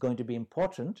always going to be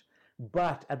important,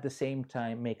 but at the same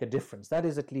time make a difference. That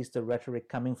is at least the rhetoric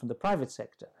coming from the private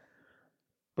sector.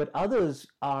 But others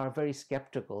are very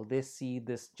skeptical. They see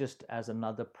this just as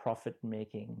another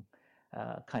profit-making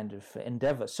kind of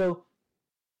endeavor. So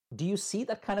do you see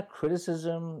that kind of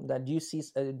criticism? Do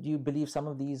you believe some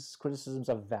of these criticisms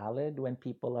are valid when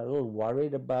people are a little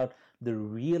worried about the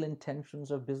real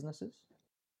intentions of businesses?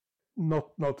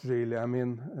 Not really. I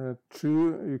mean,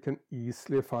 true, you can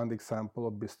easily find example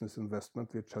of business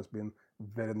investment which has been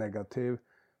very negative,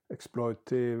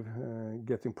 exploitive,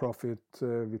 getting profit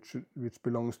which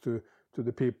belongs to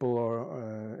the people,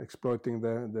 or exploiting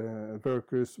the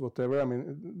workers, whatever. I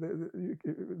mean,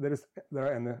 there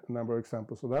are any number of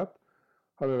examples of that.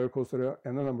 However, of course, there are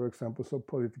any number of examples of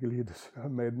political leaders who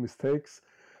have made mistakes,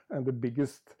 and the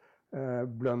biggest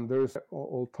blunders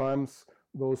all times,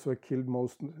 those who have killed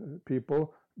most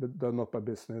people, but done not by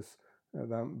business,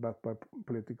 but by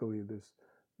political leaders.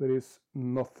 There is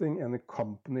nothing any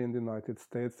company in the United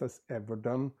States has ever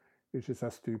done which is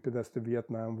as stupid as the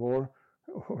Vietnam War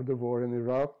or the war in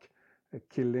Iraq,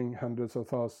 killing hundreds of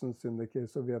thousands, in the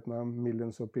case of Vietnam,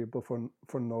 millions of people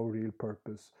for no real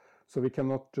purpose. So we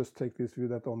cannot just take this view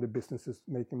that only businesses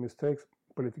making mistakes,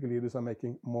 political leaders are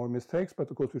making more mistakes, but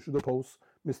of course we should oppose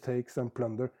mistakes and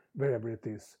plunder wherever it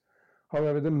is.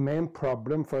 However, the main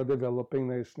problem for a developing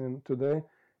nation today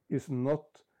is not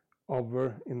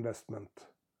over investment.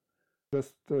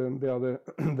 Just the other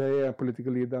day, a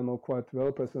political leader I know quite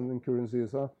well, President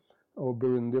Nkurunziza of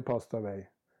Burundi, passed away.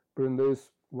 Burundi is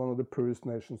one of the poorest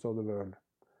nations of the world.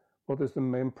 What is the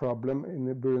main problem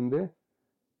in Burundi?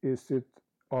 Is it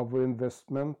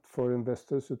overinvestment for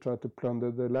investors who try to plunder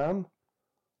the land?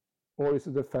 Or is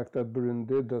it the fact that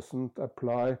Burundi doesn't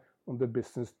apply on the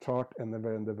business chart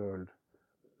anywhere in the world?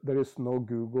 There is no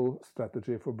Google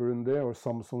strategy for Burundi, or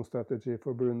Samsung strategy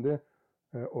for Burundi,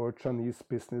 or Chinese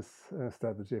business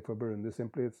strategy for Burundi.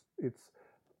 Simply,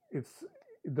 it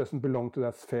doesn't belong to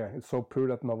that sphere. It's so poor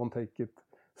that no one takes it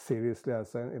seriously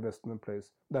as an investment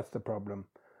place. That's the problem.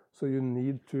 So you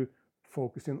need to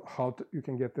focus in how you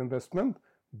can get the investment.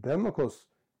 Then, of course,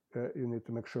 you need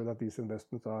to make sure that these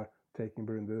investments are taking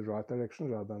Burundi in the right direction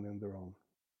rather than in the wrong.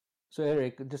 So,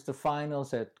 Erik, just the final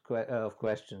set of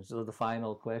questions. So, the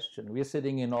final question: we're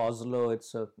sitting in Oslo.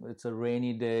 It's a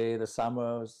rainy day. The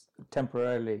summer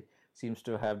temporarily seems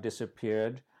to have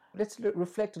disappeared. Let's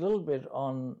reflect a little bit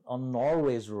on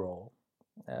Norway's role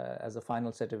as a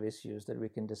final set of issues that we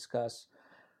can discuss.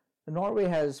 Norway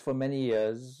has, for many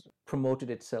years, promoted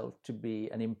itself to be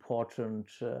an important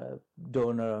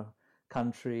donor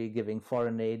country, giving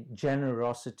foreign aid.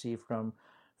 Generosity from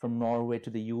Norway to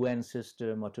the UN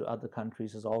system or to other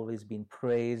countries has always been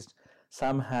praised.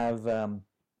 Some have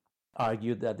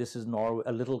argued that this is Norway,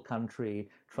 a little country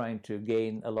trying to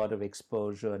gain a lot of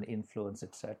exposure and influence,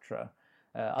 etc.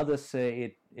 Others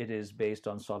say it is based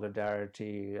on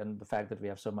solidarity and the fact that we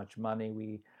have so much money.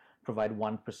 We provide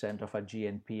 1% of our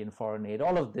GNP in foreign aid.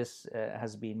 All of this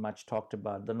has been much talked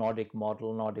about, the Nordic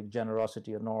model, Nordic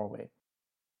generosity of Norway.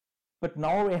 But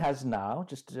Norway has now,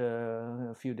 just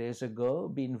a few days ago,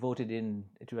 been voted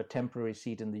into a temporary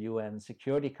seat in the UN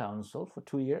Security Council for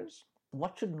 2 years.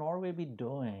 What should Norway be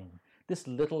doing? This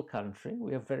little country,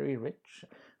 we are very rich.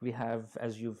 We have,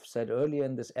 as you've said earlier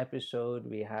in this episode,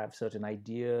 we have certain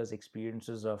ideas,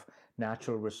 experiences of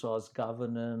natural resource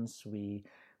governance. We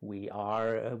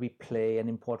play an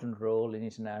important role in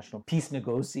international peace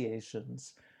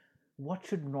negotiations. What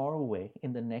should Norway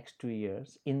in the next 2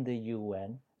 years in the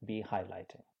UN be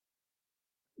highlighting?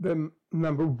 The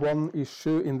number one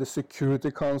issue in the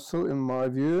Security Council, in my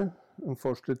view,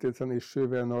 unfortunately it's an issue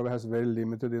where Norway has very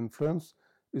limited influence,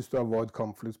 is to avoid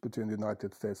conflicts between the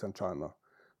United States and China,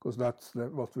 because that's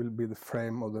what will be the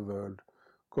frame of the world.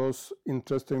 Because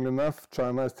interestingly enough,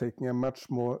 China is taking a much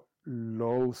more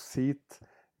low seat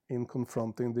in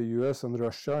confronting the US and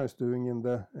Russia is doing in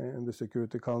the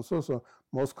Security Council. So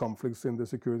most conflicts in the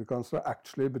Security Council are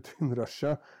actually between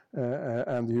Russia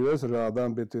and the US rather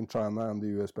than between China and the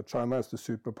US. But China is the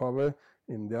superpower.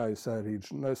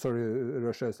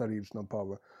 Russia is a regional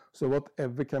power. So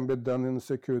whatever can be done in the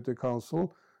Security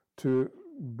Council to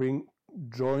bring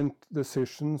joint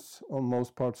decisions on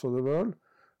most parts of the world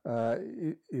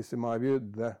is, in my view,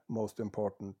 the most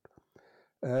important.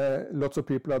 Lots of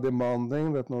people are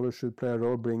demanding that Norway should play a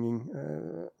role bringing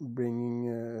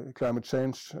climate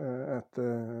change at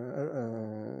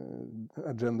the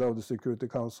agenda of the Security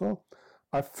Council.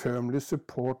 I firmly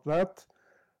support that,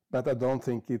 but I don't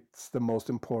think it's the most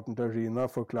important arena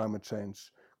for climate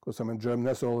change, because Germany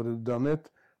has already done it,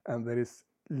 and there is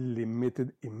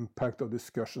limited impact of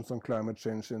discussions on climate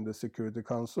change in the Security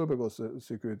Council, because the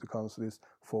Security Council is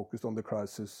focused on the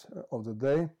crisis of the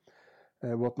day.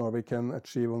 What Norway can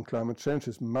achieve on climate change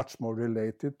is much more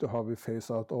related to how we phase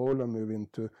out oil and move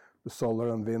into the solar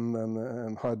and wind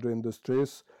and hydro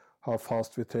industries, how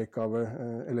fast we take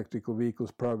our electrical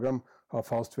vehicles program, how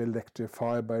fast we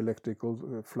electrify by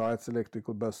electrical flights,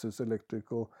 electrical buses,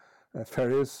 electrical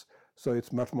ferries. So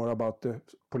it's much more about the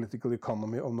political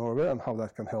economy of Norway and how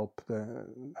that can help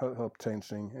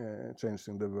changing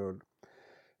the world.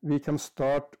 We can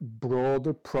start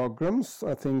broader programs.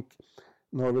 I think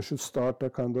Norway should start a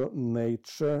kind of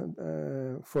nature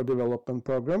for development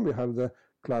program. We have the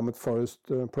climate forest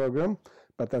program,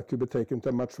 but that could be taken to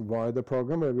a much wider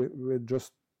program where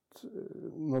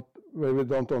we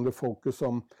don't only focus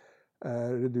on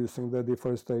reducing the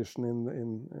deforestation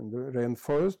in the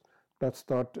rainforest, but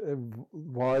start a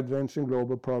wide-ranging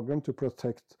global program to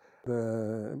protect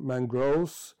the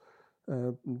mangroves,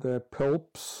 the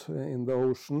pulps in the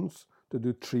oceans, to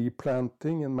do tree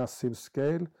planting in massive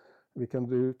scale. We can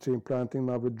do tree planting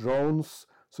now with drones,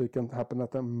 so it can happen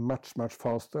at a much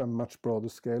faster and much broader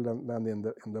scale than in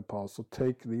the past. So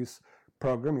take this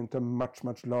program into a much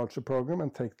larger program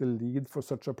and take the lead for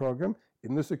such a program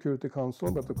in the Security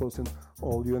Council, but of course in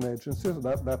all UN agencies.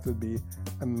 That would be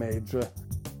a major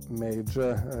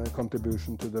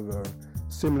contribution to the world.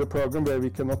 Similar program where we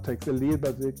cannot take the lead,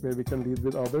 but where we can lead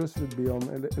with others would be on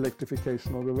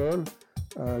electrification of the world.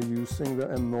 Using the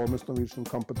enormous Norwegian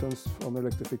competence on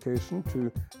electrification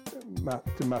to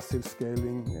massive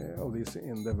scaling of this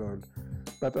in the world.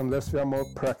 But unless we are more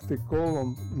practical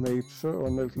on nature or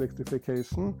on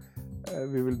electrification,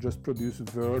 we will just produce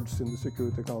words in the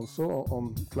Security Council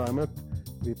on climate,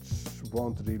 which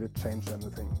won't really change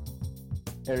anything.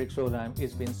 Erik Solheim,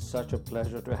 it's been such a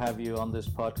pleasure to have you on this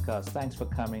podcast. Thanks for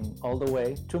coming all the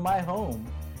way to my home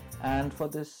and for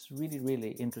this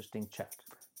really interesting chat.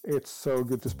 It's so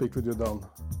good to speak with you, Dan.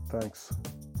 Thanks.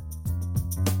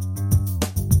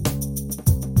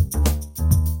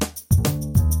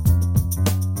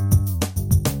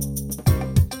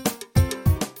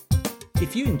 If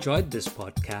If you enjoyed this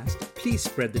podcast, please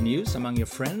spread the news among your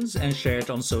friends and share it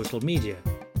on social media.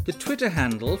 The Twitter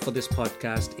handle for this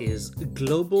podcast is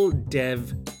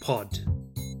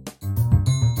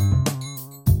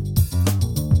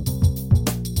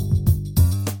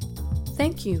GlobalDevPod.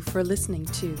 Thank you for listening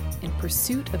to In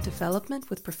Pursuit of Development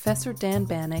with Professor Dan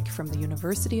Banik from the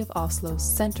University of Oslo's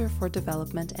Center for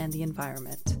Development and the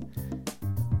Environment.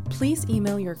 Please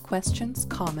email your questions,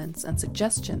 comments, and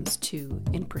suggestions to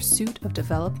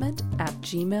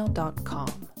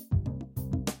inpursuitofdevelopment@gmail.com.